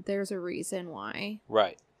 but there's a reason why.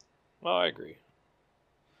 Right. Well, I agree.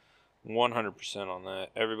 100% on that.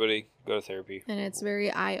 Everybody go to therapy. And it's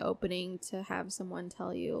very eye-opening to have someone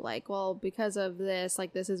tell you, like, well, because of this,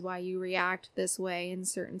 like, this is why you react this way in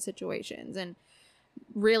certain situations. And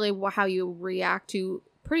really how you react to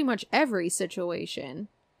pretty much every situation.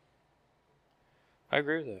 I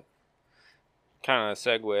agree with that. Kind of a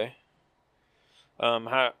segue.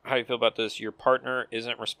 How do you feel about this? Your partner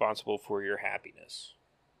isn't responsible for your happiness.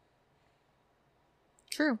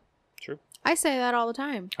 True. True. I say that all the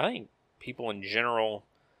time. I think people in general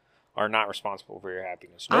are not responsible for your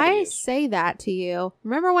happiness. Nobody is. Say that to you.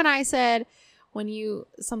 Remember when I said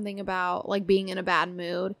something about, like, being in a bad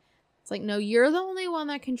mood? It's like, no, you're the only one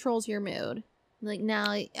that controls your mood. Like,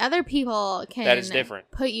 now other people can that is different.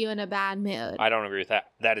 Put you in a bad mood. I don't agree with that.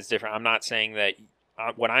 That is different. I'm not saying that.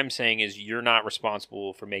 What I'm saying is you're not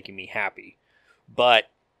responsible for making me happy. But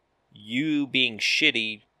you being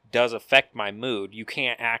shitty does affect my mood. You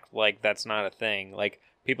can't act like that's not a thing. Like,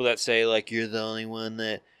 people that say, like, you're the only one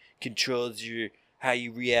that controls how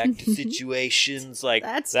you react to situations, like,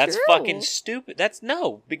 that's fucking stupid.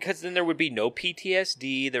 Because then there would be no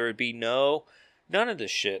PTSD, there would be none of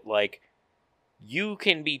this shit. Like, you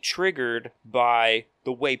can be triggered by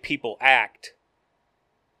the way people act.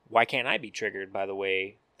 Why can't I be triggered by the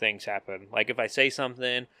way things happen? Like, if I say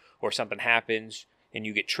something or something happens and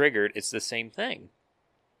you get triggered, it's the same thing.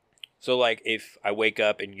 So, like, if I wake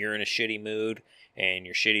up and you're in a shitty mood and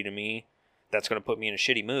you're shitty to me, that's going to put me in a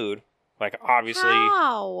shitty mood. Like, obviously...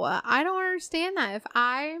 How? I don't understand that. If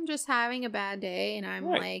I'm just having a bad day and I'm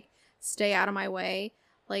like, stay out of my way,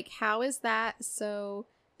 like, how is that so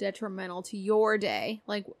detrimental to your day?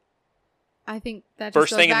 Like, I think that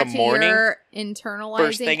just goes back to your internalizing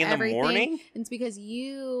First thing in everything. The morning? It's because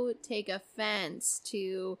you take offense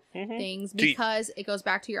to things, because it goes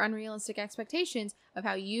back to your unrealistic expectations of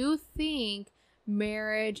how you think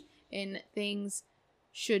marriage and things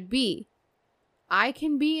should be. I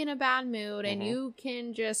can be in a bad mood and you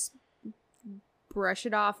can just brush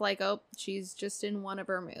it off like, oh, she's just in one of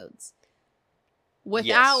her moods.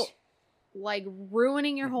 Without... like,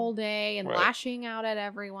 ruining your whole day and lashing out at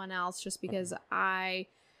everyone else just because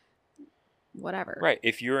whatever. Right.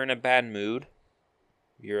 If you're in a bad mood,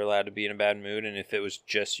 you're allowed to be in a bad mood. And if it was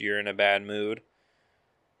just you're in a bad mood,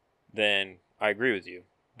 then I agree with you.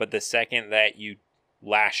 But the second that you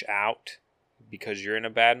lash out because you're in a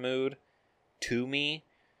bad mood to me,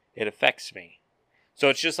 it affects me. So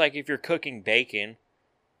it's just like if you're cooking bacon,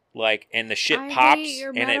 like, and the shit pops,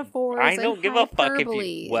 and I don't give a fuck if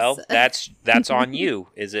you. Well, that's on you,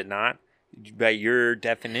 is it not? by your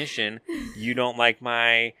definition, you don't like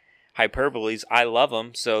my hyperboles. I love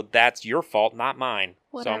them, so that's your fault, not mine.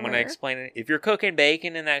 Whatever. So I'm going to explain it. If you're cooking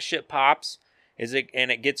bacon and that shit pops,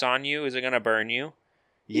 and it gets on you, is it going to burn you?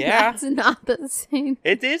 Yeah. That's not the same.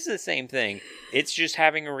 It is the same thing. It's just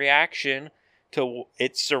having a reaction to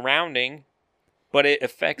its surrounding, but it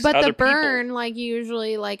affects other people. But the burn, like,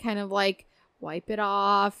 usually, like, kind of, like, wipe it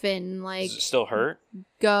off and, like... Does it still hurt?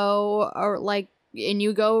 Go, or, like, and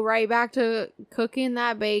you go right back to cooking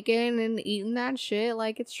that bacon and eating that shit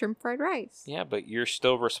like it's shrimp fried rice. Yeah, but you're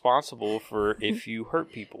still responsible for if you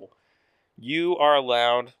hurt people. You are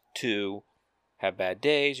allowed to have bad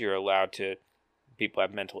days. You're allowed to... People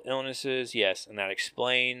have mental illnesses. Yes, and that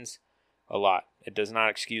explains a lot. It does not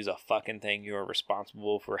excuse a fucking thing. You are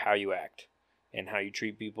responsible for how you act and how you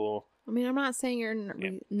treat people. I mean, I'm not saying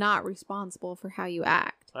you're not responsible for how you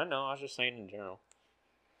act. I know. I was just saying in general.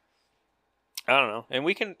 I don't know.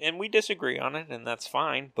 And we disagree on it, and that's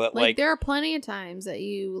fine. But like there are plenty of times that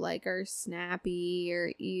you like are snappy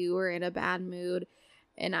or you are in a bad mood,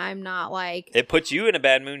 and I'm not like it puts you in a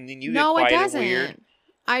bad mood, and then you get quiet it doesn't. And weird.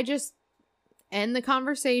 I just end the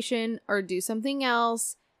conversation or do something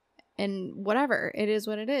else, and whatever. It is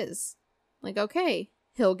what it is. Like, okay,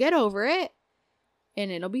 he'll get over it,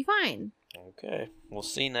 and it'll be fine. Okay, we'll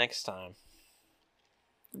see next time.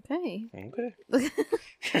 Okay.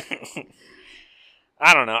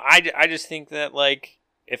 I don't know. I just think that, like,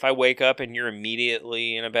 if I wake up and you're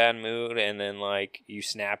immediately in a bad mood and then, like, you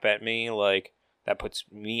snap at me, like, that puts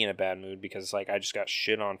me in a bad mood because, like, I just got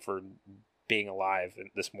shit on for being alive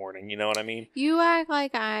this morning. You know what I mean? You act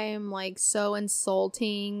like I'm, like, so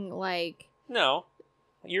insulting, like... No,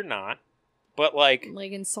 you're not. But, like...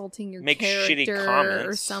 Like, insulting your make character shitty comments,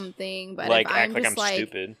 or something. But like, if act I'm like just, I'm like,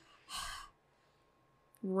 stupid.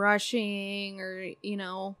 Rushing or, you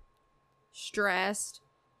know... stressed,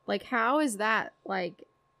 like, how is that, like,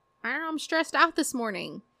 I don't know, I'm stressed out this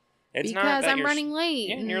morning It's because not that I'm running late.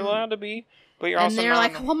 Yeah, and you're allowed to be, but you're and also they're not...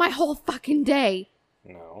 like, well, my whole fucking day.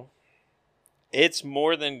 No. It's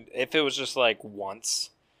more than... If it was just, like,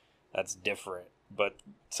 once, that's different. But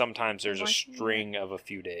sometimes there's a string of a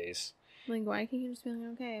few days. Like, why can't you just be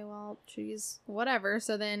like, okay, well, she's whatever.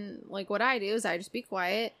 So then, like, what I do is I just be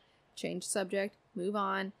quiet, change the subject, move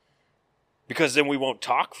on. Because then we won't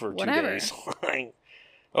talk for 2 days.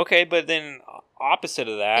 Okay, but then opposite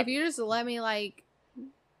of that... If you just let me, like,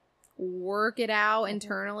 work it out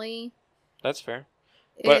internally... That's fair.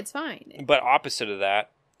 It's fine. But opposite of that,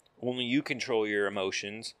 only you control your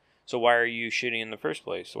emotions. So why are you shitty in the first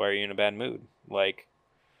place? Why are you in a bad mood? Like...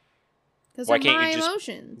 Because they're my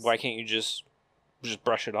emotions. Why can't you just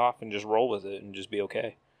brush it off and just roll with it and just be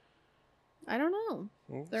okay? I don't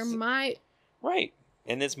know. They're my... Right.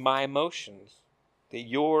 And it's my emotions. That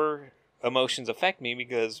your emotions affect me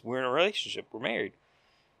because we're in a relationship. We're married.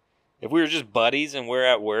 If we were just buddies and we're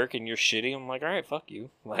at work and you're shitty, I'm like, all right, fuck you.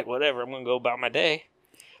 Like, whatever. I'm going to go about my day.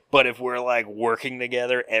 But if we're, like, working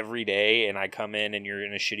together every day and I come in and you're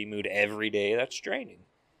in a shitty mood every day, that's draining.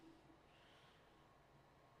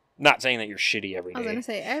 Not saying that you're shitty every day. I was going to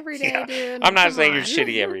say every day, yeah. Dude. I'm not saying you're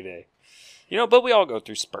shitty every day. You know, but we all go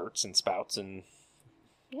through spurts and spouts and...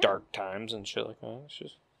 Yeah. Dark times and shit like that. It's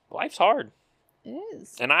just, life's hard. It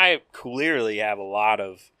is. And I clearly have a lot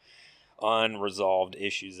of unresolved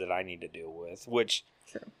issues that I need to deal with, which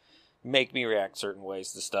make me react certain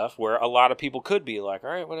ways to stuff where a lot of people could be like, all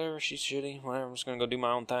right, whatever, she's shitty, whatever, I'm just going to go do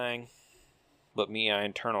my own thing. But me, I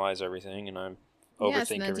internalize everything and I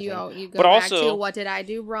overthink everything. You go back to, what did I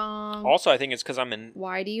do wrong? Also, I think it's because I'm in...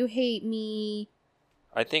 Why do you hate me?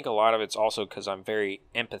 I think a lot of it's also because I'm very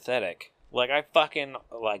empathetic. Like, I fucking,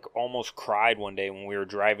 like, almost cried one day when we were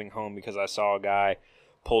driving home because I saw a guy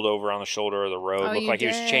pulled over on the shoulder of the road. Looked like he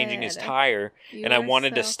was changing his tire. And I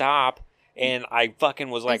wanted to stop. And I fucking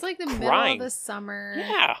was, like, crying. It's like the middle of the summer.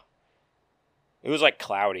 Yeah. It was, like,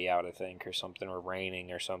 cloudy out, I think, or something, or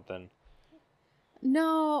raining or something.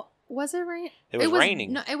 No. Was it rain? It was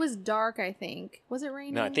raining. No, it was dark, I think. Was it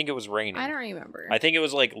raining? No, I think it was raining. I don't remember. I think it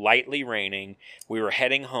was, like, lightly raining. We were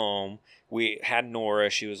heading home. We had Nora.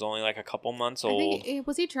 She was only, like, a couple months old.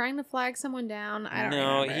 Was he trying to flag someone down? I don't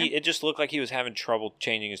remember. No, it just looked like he was having trouble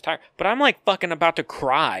changing his tire. But I'm, like, fucking about to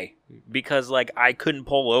cry because, like, I couldn't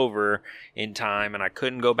pull over in time and I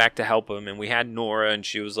couldn't go back to help him. And we had Nora and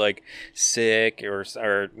she was, like, sick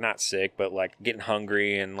or not sick, but, like, getting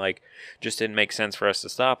hungry and, like, just didn't make sense for us to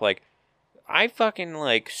stop. Like, I fucking,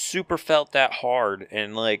 like, super felt that hard.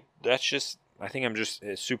 And, like, that's just... I think I'm just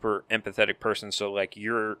a super empathetic person, so, like,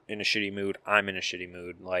 you're in a shitty mood, I'm in a shitty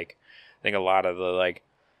mood. Like, I think a lot of the, like,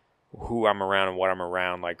 who I'm around and what I'm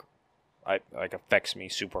around, like affects me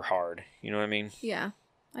super hard. You know what I mean? Yeah,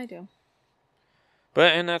 I do.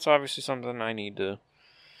 And that's obviously something I need to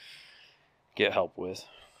get help with.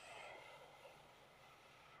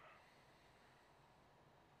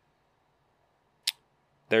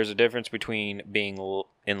 There's a difference between being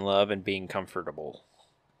in love and being comfortable.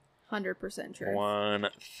 100% true.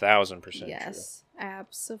 1,000% true. Yes,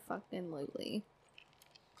 absolutely.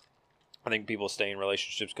 I think people stay in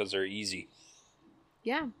relationships because they're easy.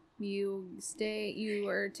 Yeah, you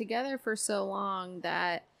are together for so long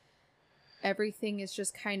that everything is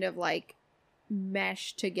just kind of like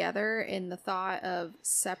meshed together, and the thought of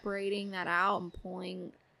separating that out and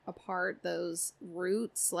pulling apart those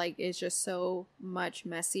roots like is just so much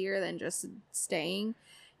messier than just staying.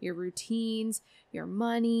 Your routines, your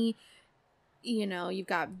money, you've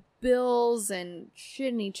got bills and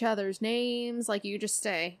shit in each other's names. Like, you just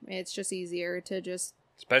stay. It's just easier to just,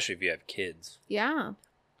 especially if you have kids. Yeah.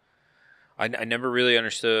 I never really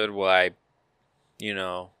understood why,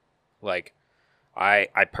 like, I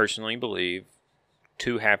personally believe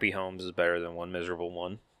 2 happy homes is better than 1 miserable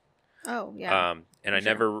one. Oh, yeah. And I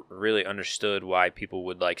never really understood why people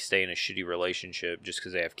would, like, stay in a shitty relationship just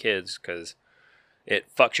because they have kids, because it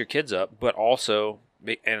fucks your kids up, but also,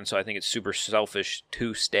 and so I think it's super selfish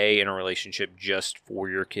to stay in a relationship just for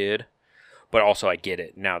your kid, but also I get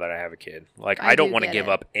it now that I have a kid. Like, I don't want to give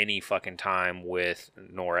up any fucking time with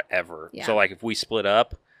Nora ever. Yeah. So, like, if we split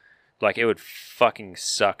up, like, it would fucking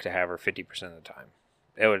suck to have her 50% of the time.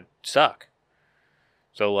 It would suck.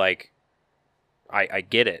 So, like, I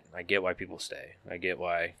get it. I get why people stay. I get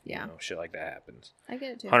why, shit like that happens. I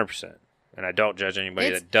get it too. 100%. And I don't judge anybody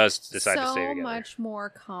that does decide to stay together. It's so much more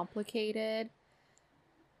complicated,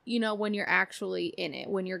 when you're actually in it,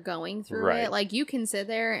 when you're going through it. Like, you can sit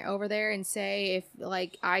there over there and say, if,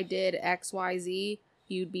 like, I did XYZ,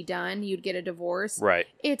 you'd be done. You'd get a divorce. Right.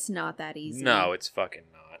 It's not that easy. No, it's fucking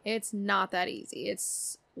not. It's not that easy.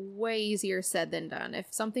 It's way easier said than done. If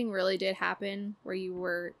something really did happen where you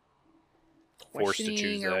were forced to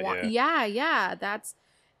choose that, yeah, that's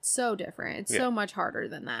so different. It's so much harder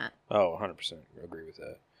than that. Oh, 100% agree with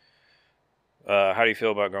that. How do you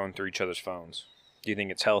feel about going through each other's phones? Do you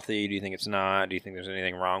think it's healthy? Do you think it's not? Do you think there's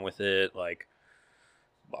anything wrong with it? Like,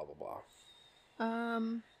 blah blah blah. I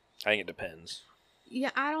think it depends.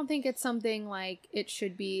 Yeah, I don't think it's something like it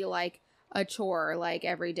should be like a chore, like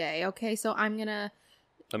every day. Okay, so I'm gonna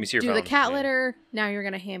let me see your do phone. The cat litter. Now you're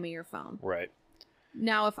gonna hand me your phone. Right.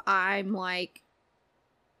 Now, if I'm like,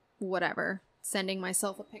 whatever, sending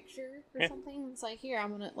myself a picture or something, it's like, here,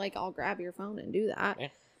 I'm gonna, like, I'll grab your phone and do that. Yeah.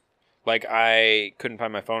 Like, I couldn't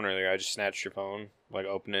find my phone earlier. I just snatched your phone, like,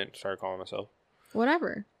 opened it, started calling myself.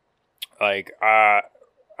 Whatever. Like,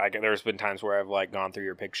 there's been times where I've, like, gone through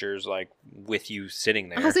your pictures, like, with you sitting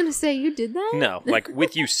there. I was gonna say, you did that? No, like,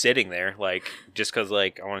 with you sitting there, like, just because,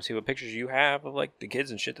 like, I want to see what pictures you have of, like, the kids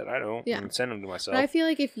and shit that I don't, and send them to myself. But I feel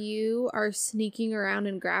like if you are sneaking around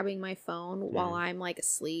and grabbing my phone while I'm, like,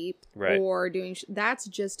 asleep, or doing, that's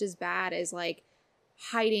just as bad as, like,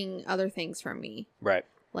 hiding other things from me. Right.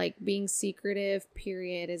 Like, being secretive,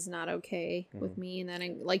 period, is not okay with me. And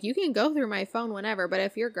then, like, you can go through my phone whenever, but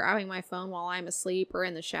if you're grabbing my phone while I'm asleep or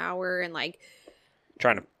in the shower and, like,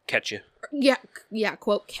 trying to catch you. Yeah,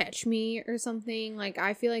 quote, catch me or something, like,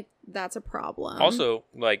 I feel like that's a problem. Also,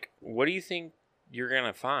 like, what do you think you're going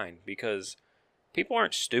to find? Because people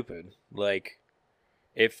aren't stupid. Like,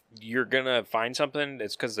 if you're going to find something,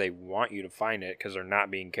 it's because they want you to find it, because they're not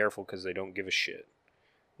being careful, because they don't give a shit.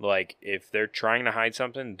 Like, if they're trying to hide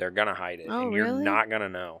something, they're going to hide it. Oh, and you're really? not going to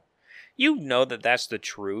know. You know that that's the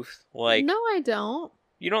truth. Like, no, I don't.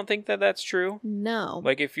 You don't think that that's true? No.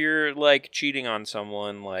 Like, if you're, like, cheating on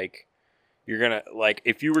someone, like, you're going to, like,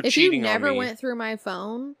 if you were cheating on me. If you never went through my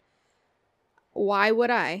phone, why would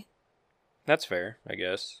I? That's fair, I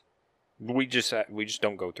guess. We just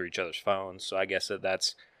don't go through each other's phones, so I guess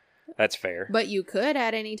that's fair. But you could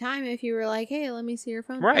at any time if you were like, hey, let me see your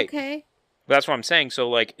phone. Right. Okay. That's what I'm saying. So,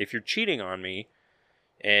 like, if you're cheating on me,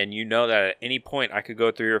 and you know that at any point I could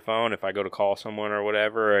go through your phone if I go to call someone or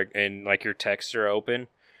whatever, and, like, your texts are open,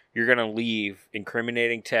 you're going to leave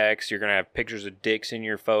incriminating texts. You're going to have pictures of dicks in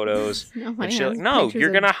your photos. No,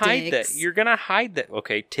 you're going to hide that. You're going to hide that.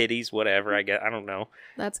 Okay, titties, whatever, I guess. I don't know.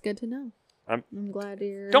 That's good to know. I'm glad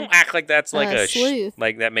you're... Don't act like that's like a... sleuth.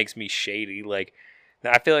 Like, that makes me shady. Like,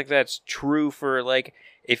 I feel like that's true for, like,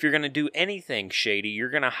 if you're going to do anything shady, you're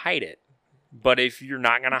going to hide it. But if you're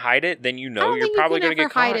not going to hide it, then you're probably going to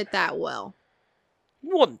get caught. Hide it that well.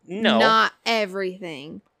 Well, no. Not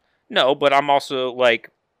everything. No, but I'm also, like,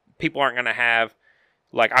 people aren't going to have,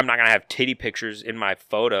 like, I'm not going to have titty pictures in my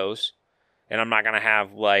photos. And I'm not going to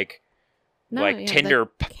have, like, No, like yeah, Tinder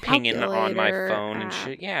pinging on my calculator phone and app.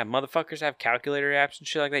 shit. Yeah, motherfuckers have calculator apps and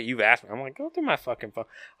shit like that. You've asked me. I'm like, go through my fucking phone.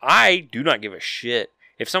 I do not give a shit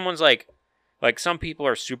if someone's like some people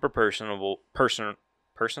are super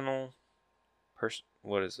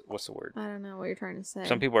what's the word? I don't know what you're trying to say.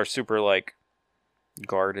 Some people are super like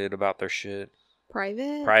guarded about their shit.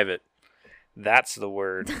 Private? Private. That's the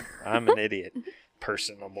word. I'm an idiot.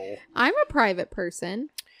 Personable. I'm a private person.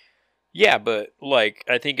 Yeah, but like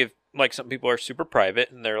I think if like some people are super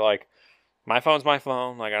private and they're like, my phone's my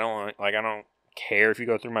phone. Like I don't care if you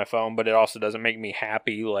go through my phone, but it also doesn't make me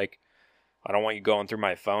happy. Like I don't want you going through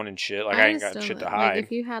my phone and shit. Like I ain't got shit to hide. Like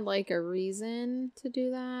if you had like a reason to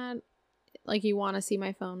do that, like you want to see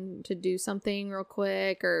my phone to do something real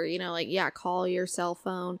quick, or like call your cell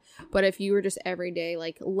phone. But if you were just every day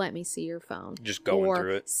like, let me see your phone, just going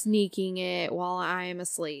through it, sneaking it while I am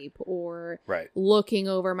asleep, or right, looking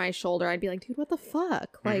over my shoulder, I'd be like, dude, what the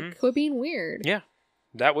fuck? Like, quit being weird. Yeah,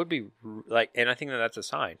 that would be like, and I think that's a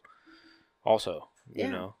sign. Also, you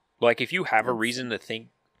know, like if you have a reason to think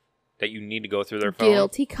that you need to go through their phone,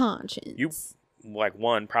 guilty conscience. You like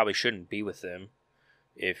one probably shouldn't be with them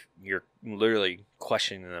if you're literally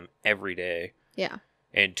questioning them every day. Yeah.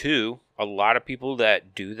 And two, a lot of people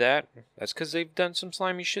that do that, that's because they've done some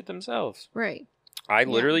slimy shit themselves. Right. I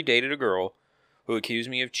literally dated a girl who accused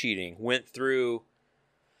me of cheating, went through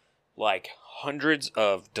like hundreds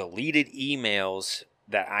of deleted emails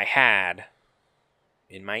that I had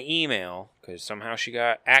in my email because somehow she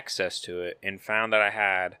got access to it and found that I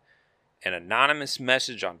had an anonymous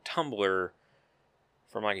message on Tumblr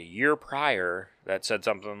from like a year prior that said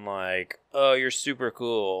something like, oh, you're super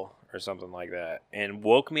cool, or something like that, and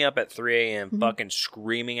woke me up at 3 a.m. fucking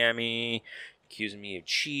screaming at me, accusing me of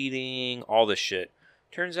cheating, all this shit.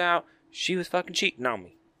 Turns out she was fucking cheating on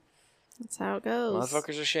me. That's how it goes.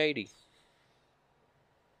 Motherfuckers are shady.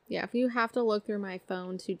 Yeah, if you have to look through my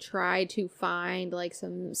phone to try to find like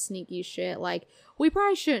some sneaky shit, like we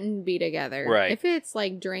probably shouldn't be together. Right. If it's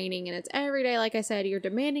like draining and it's every day, like I said, you're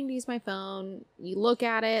demanding to use my phone, you look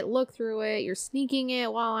at it, look through it, you're sneaking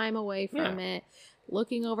it while I'm away from it,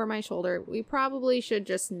 looking over my shoulder, we probably should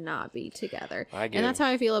just not be together. And that's how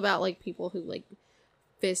I feel about like people who like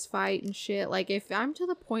fist fight and shit. Like if I'm to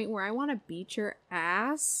the point where I want to beat your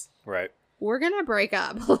ass, right, we're gonna break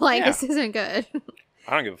up. Like this isn't good.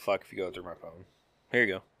 I don't give a fuck if you go through my phone. Here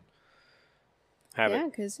you go. Have it. Yeah,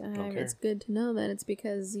 because it's good to know that it's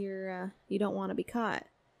because you don't want to be caught.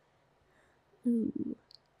 Ooh.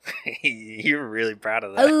 You're really proud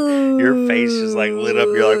of that. Ooh. Your face just like lit up.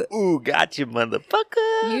 You're like, ooh, gotcha,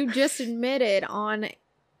 motherfucker. You just admitted on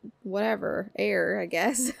whatever, air, I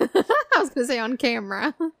guess. I was going to say on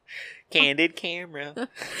camera. Candid camera.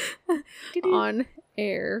 On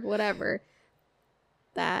air, whatever.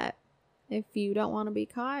 That if you don't want to be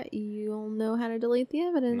caught, you'll know how to delete the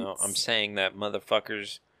evidence. No, I'm saying that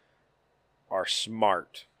motherfuckers are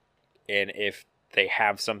smart. And if they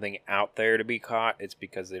have something out there to be caught, it's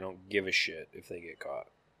because they don't give a shit if they get caught.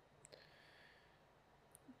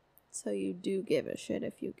 So you do give a shit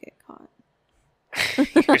if you get caught.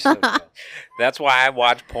 You're so dumb. That's why I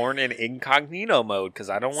watch porn in incognito mode, because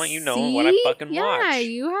I don't want you knowing what I fucking watch. Yeah,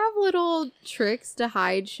 you have little tricks to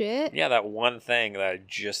hide shit. Yeah, that one thing that I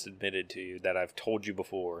just admitted to you that I've told you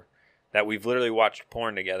before, that we've literally watched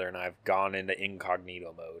porn together and I've gone into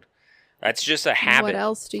incognito mode. That's just a habit. What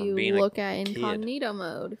else do you look at incognito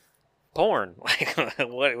mode? Porn. Like,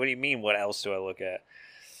 what do you mean, what else do I look at?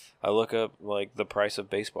 I look up, like, the price of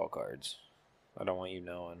baseball cards. I don't want you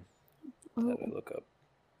knowing. That I look up.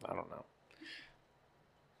 I don't know.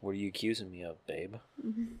 What are you accusing me of, babe?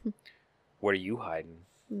 What are you hiding?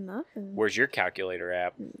 Nothing. Where's your calculator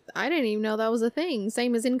app? I didn't even know that was a thing.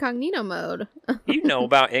 Same as incognito mode. You know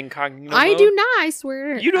about incognito mode? I do not, I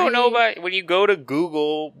swear. You don't know about when you go to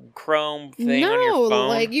Google Chrome thing on your phone? No,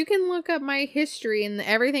 like you can look up my history and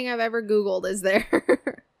everything I've ever Googled is there.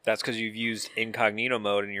 That's because you've used incognito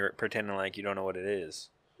mode and you're pretending like you don't know what it is.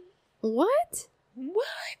 What? What?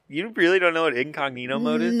 You really don't know what incognito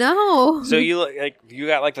mode is? No. So you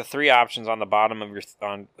got like the three options on the bottom of your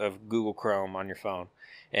of Google Chrome on your phone,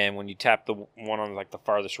 and when you tap the one on like the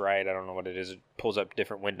farthest right, I don't know what it is, it pulls up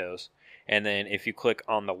different windows. And then if you click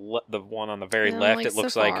on the one on the very left, like it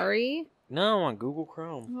looks Safari? like no on Google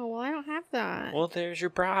Chrome. Oh well, I don't have that. Well, there's your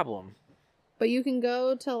problem. But you can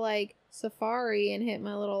go to like Safari and hit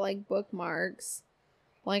my little like bookmarks.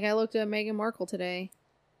 Like I looked at Meghan Markle today.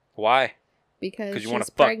 Why? Because you she's want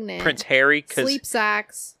to pregnant. Fuck Prince Harry? Sleep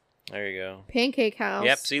sacks. There you go. Pancake house.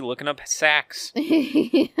 Yep, see, looking up sacks.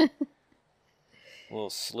 A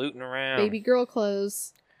little sleuting around. Baby girl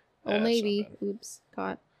clothes. Old That's Navy. Oops,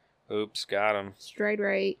 caught. Oops, got him. Straight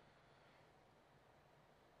right.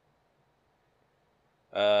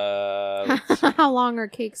 Let's see. How long are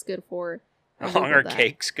cakes good for? I How long Googled are that.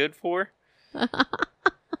 cakes good for?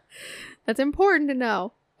 That's important to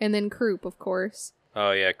know. And then croup, of course.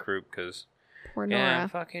 Oh yeah, croup, because Poor yeah, Nora.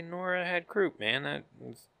 fucking Nora had croup, man.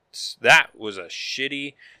 That was a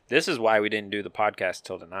shitty. This is why we didn't do the podcast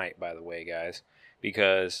till tonight, by the way, guys,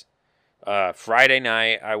 because Friday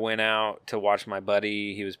night I went out to watch my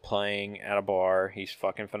buddy. He was playing at a bar. He's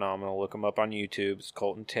fucking phenomenal. Look him up on YouTube. It's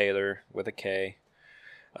Colton Taylor with a K.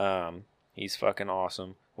 He's fucking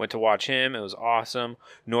awesome. Went to watch him. It was awesome.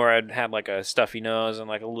 Nora had like a stuffy nose and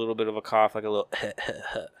like a little bit of a cough, like a little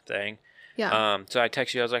thing. Yeah. So I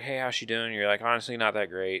texted you. I was like, "Hey, how's she doing?" You're like, "Honestly, not that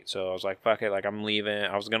great." So I was like, "Fuck it." Like, I'm leaving.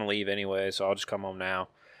 I was gonna leave anyway, so I'll just come home now.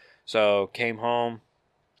 So came home,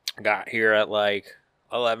 got here at like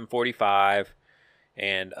 11:45,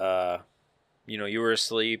 and you were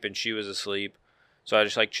asleep and she was asleep, so I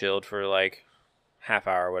just like chilled for like half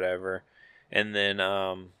hour or whatever, and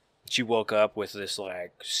then she woke up with this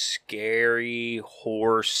like scary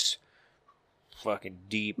hoarse fucking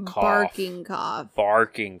deep cough.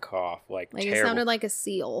 Barking cough. Like Like terrible. it sounded like a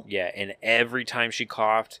seal. Yeah, and every time she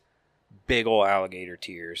coughed, big old alligator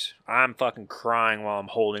tears. I'm fucking crying while I'm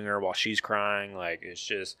holding her while she's crying. Like, it's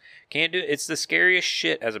just, can't do it. It's the scariest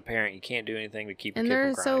shit as a parent. You can't do anything to keep And your kid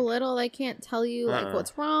they're from so crying. little, they can't tell you like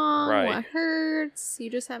what's wrong, Right. what hurts. You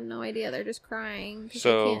just have no idea. They're just crying. 'Cause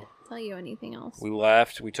So, they can't tell you anything else. We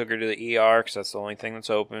left. We took her to the ER because that's the only thing that's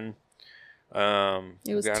open.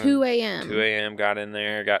 It was got 2 a.m. 2 a.m. Got in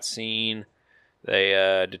there, got seen.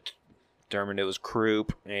 They determined it was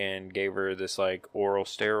croup and gave her this like oral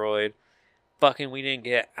steroid. Fucking, we didn't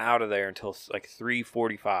get out of there until like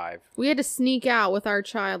 3:45. We had to sneak out with our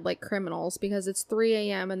child like criminals because it's 3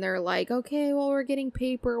 a.m. and they're like, okay, well, we're getting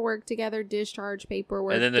paperwork together, discharge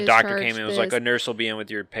paperwork. And then the doctor discharge came in and was this. like, a nurse will be in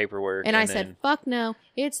with your paperwork. And I said, fuck no,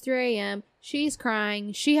 it's 3 a.m. She's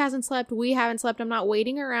crying. She hasn't slept. We haven't slept. I'm not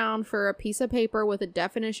waiting around for a piece of paper with a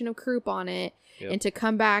definition of croup on it and to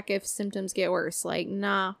come back if symptoms get worse. Like,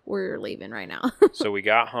 nah, we're leaving right now. So we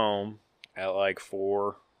got home at like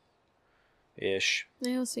 4-ish.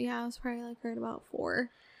 Yeah, so yeah, it was probably like right about 4.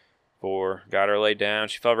 Got her laid down.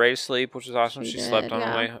 She felt ready to sleep, which was awesome. She did, slept on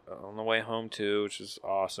yeah. the way home too, which is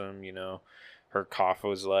awesome. You know, her cough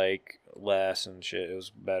was like less and shit. It was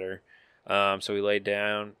better. So we laid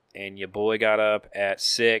down, and your boy got up at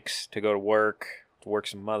 6 to go to work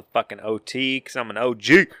some motherfucking OT because I'm an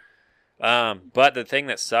OG. But the thing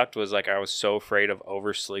that sucked was like I was so afraid of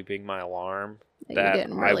oversleeping my alarm that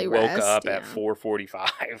didn't really I woke rest, up yeah. at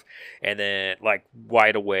 4:45 and then like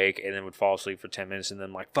wide awake and then would fall asleep for 10 minutes and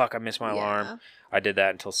then like fuck, I missed my alarm. I did that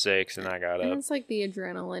until 6 and I got And up. it's like the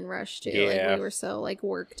adrenaline rush too. Yeah. Like we were so like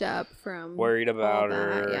worked up from Worried about all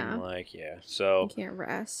her that, yeah. and like so You can't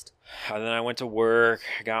rest. and then I went to work,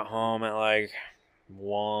 got home at like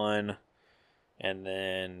 1 and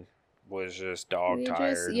then was just dog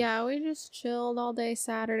tired. We just chilled all day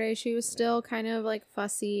Saturday. She was still kind of like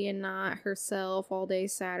fussy and not herself all day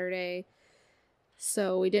Saturday.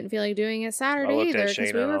 So we didn't feel like doing it Saturday looked either at because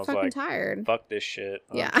Shayna we and I were was fucking like, tired. Fuck this shit.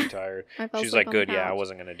 I'm Yeah. too tired. I fell She's asleep like, on the good, yeah, I couch.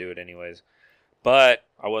 wasn't going to do it anyways. But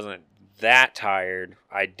I wasn't that tired.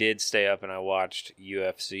 I did stay up and I watched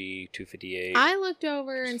UFC 258. I looked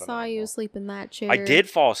over It's and saw you phenomenal. asleep in that chair. I did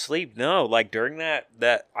fall asleep. No, like during that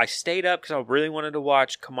I stayed up because I really wanted to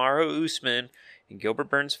watch Kamaru Usman and Gilbert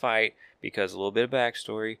Burns fight because a little bit of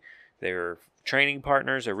backstory. They were training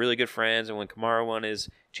partners. They're really good friends. And when Kamaru won his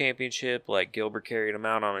championship, like Gilbert carried him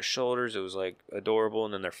out on his shoulders. It was like adorable.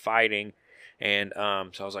 And then they're fighting. And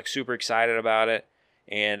so I was like super excited about it.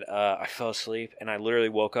 And I fell asleep and I literally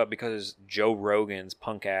woke up because Joe Rogan's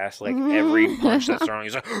punk ass, like every punch that's thrown,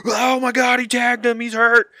 he's like, oh my God, he tagged him, he's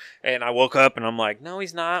hurt. And I woke up and I'm like, no,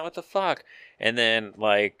 he's not, what the fuck? And then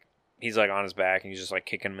like, he's like on his back and he's just like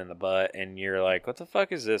kicking him in the butt. And you're like, what the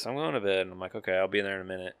fuck is this? I'm going to bed. And I'm like, okay, I'll be in there in a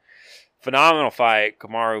minute. Phenomenal fight.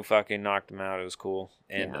 Kamaru fucking knocked him out. It was cool.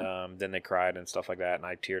 And then they cried and stuff like that. And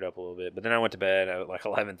I teared up a little bit. But then I went to bed at like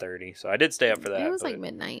 11:30. So I did stay up for that. It was like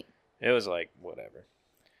midnight. It was like whatever.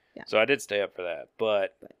 Yeah. So I did stay up for that,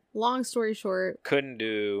 but Long story short, couldn't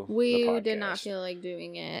do. we the did not podcast. feel like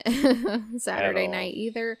doing it Saturday all. night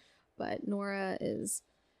either. But Nora is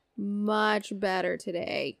much better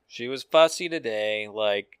today. She was fussy today.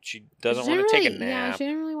 Like she doesn't She want didn't to take really- a nap Yeah, she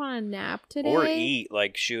didn't really want to nap today. or eat.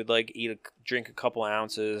 Like she would like drink a couple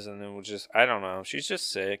ounces and then would just I don't know. She's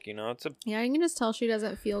just sick. You know, it's a Yeah, you can just tell she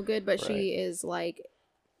doesn't feel good, but Right. she is like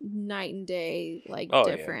night and day, like Oh,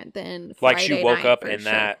 yeah. different than like Friday she woke night, up for and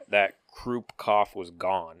sure. that croup cough was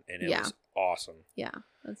gone and it Yeah. was awesome. Yeah.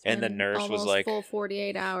 It's And the been nurse was almost like- full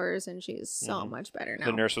 48 hours, and she's so Mhm. much better now.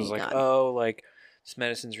 The nurse was thank like, God. "Oh, like this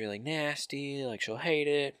medicine's really nasty. Like, she'll hate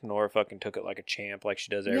it. Nora fucking took it like a champ, like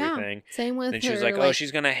she does Yeah, everything. same with her. Then she was like, oh,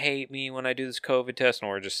 she's going to hate me when I do this COVID test.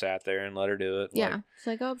 Nora just sat there and let her do it. Yeah. Like, It's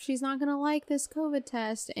like, oh, she's not going to like this COVID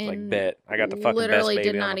test. And like, bet. I got the fucking literally best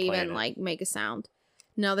baby did not on the even, planet. like, make a sound.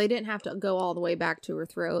 No, they didn't have to go all the way back to her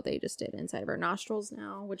throat. They just did inside of her nostrils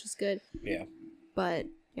now, which is good. Yeah. But,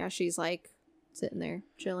 yeah, she's, like, sitting there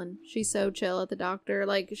chilling. She's so chill at the doctor.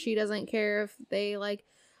 Like, she doesn't care if they, like,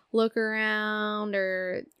 look around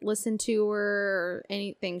or listen to her or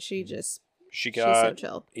anything. She's so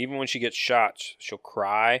chill. Even when she gets shots, she'll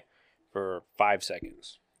cry for 5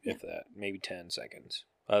 seconds, if that, maybe 10 seconds.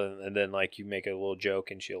 And then, like, you make a little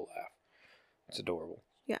joke and she'll laugh. It's adorable.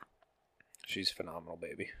 Yeah. She's a phenomenal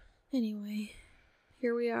baby. Anyway,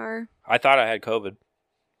 here we are. I thought I had COVID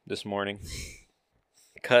this morning.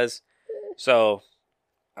 So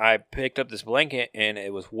I picked up this blanket and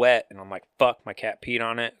it was wet. And I'm like, fuck, my cat peed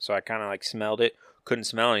on it. So I kind of like smelled it. Couldn't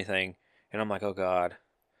smell anything. And I'm like, oh God.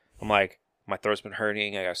 I'm like, my throat's been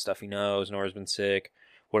hurting. I got a stuffy nose. Nora's been sick.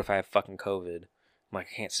 What if I have fucking COVID? I'm like,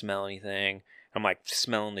 I can't smell anything. I'm like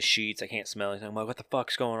smelling the sheets. I can't smell anything. I'm like, what the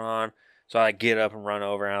fuck's going on? So I like get up and run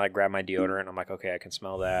over and I like grab my deodorant. I'm like, okay, I can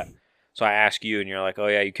smell that. So I ask you and you're like, oh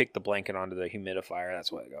yeah, you kicked the blanket onto the humidifier.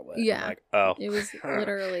 That's why it got wet. Yeah. I'm like, oh. It was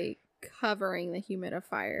literally covering the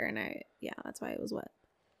humidifier and that's why it was wet.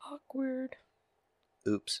 Awkward.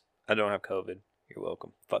 Oops. I don't have COVID. You're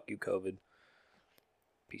welcome. Fuck you, COVID.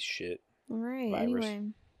 Piece of shit. All right. Virus. Anyway,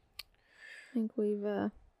 I think we've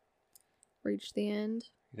reached the end.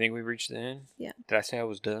 You think we reached the end? Yeah. Did I say I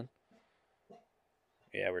was done?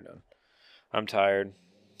 Yeah, we're done. I'm tired.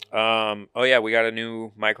 Oh yeah, we got a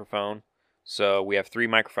new microphone. So we have 3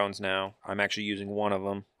 microphones now. I'm actually using one of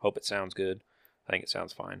them. Hope it sounds good. I think it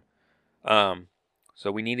sounds fine.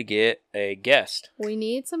 So we need to get a guest. We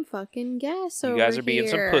need some fucking guests over You guys here. are being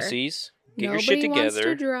some pussies. Get Nobody your shit wants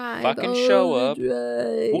together. to drive. Fucking show up.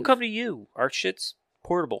 Drive. We'll come to you. Our shit's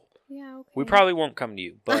portable. Yeah, okay. We probably won't come to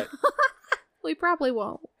you, but we probably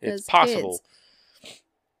won't. it's 'cause possible. kids.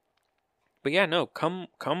 But yeah, no, come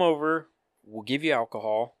over. We'll give you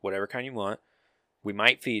alcohol, whatever kind you want. We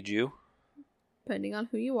might feed you. Depending on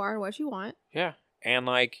who you are and what you want. Yeah. And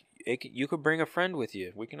like, you could bring a friend with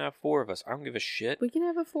you. We can have 4 of us. I don't give a shit. We can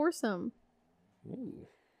have a foursome. Ooh,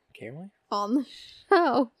 can we? On the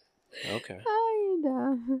show. Okay.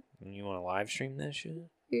 And, You want to live stream that shit?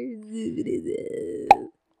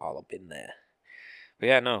 All up in there. But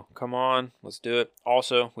yeah, no, come on. Let's do it.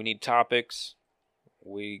 Also, we need topics.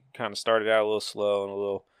 We kind of started out a little slow and a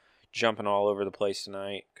little jumping all over the place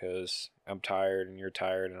tonight because I'm tired and you're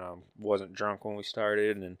tired and I wasn't drunk when we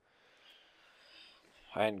started and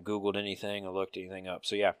I hadn't Googled anything or looked anything up.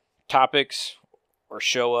 So yeah, topics or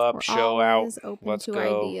show up, We're show out. always open Let's to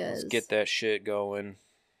go. ideas. Let's get that shit going.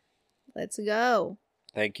 Let's go.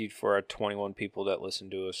 Thank you for our 21 people that listen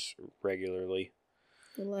to us regularly.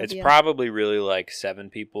 We love It's you. probably really like 7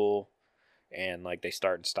 people and like they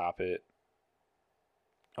start and stop it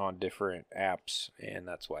on different apps and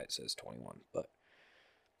that's why it says 21. But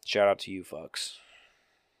shout out to you fucks.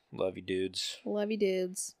 Love you dudes. Love you,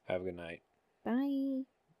 dudes. Have a good night. Bye.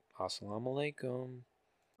 Assalamu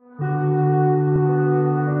alaikum.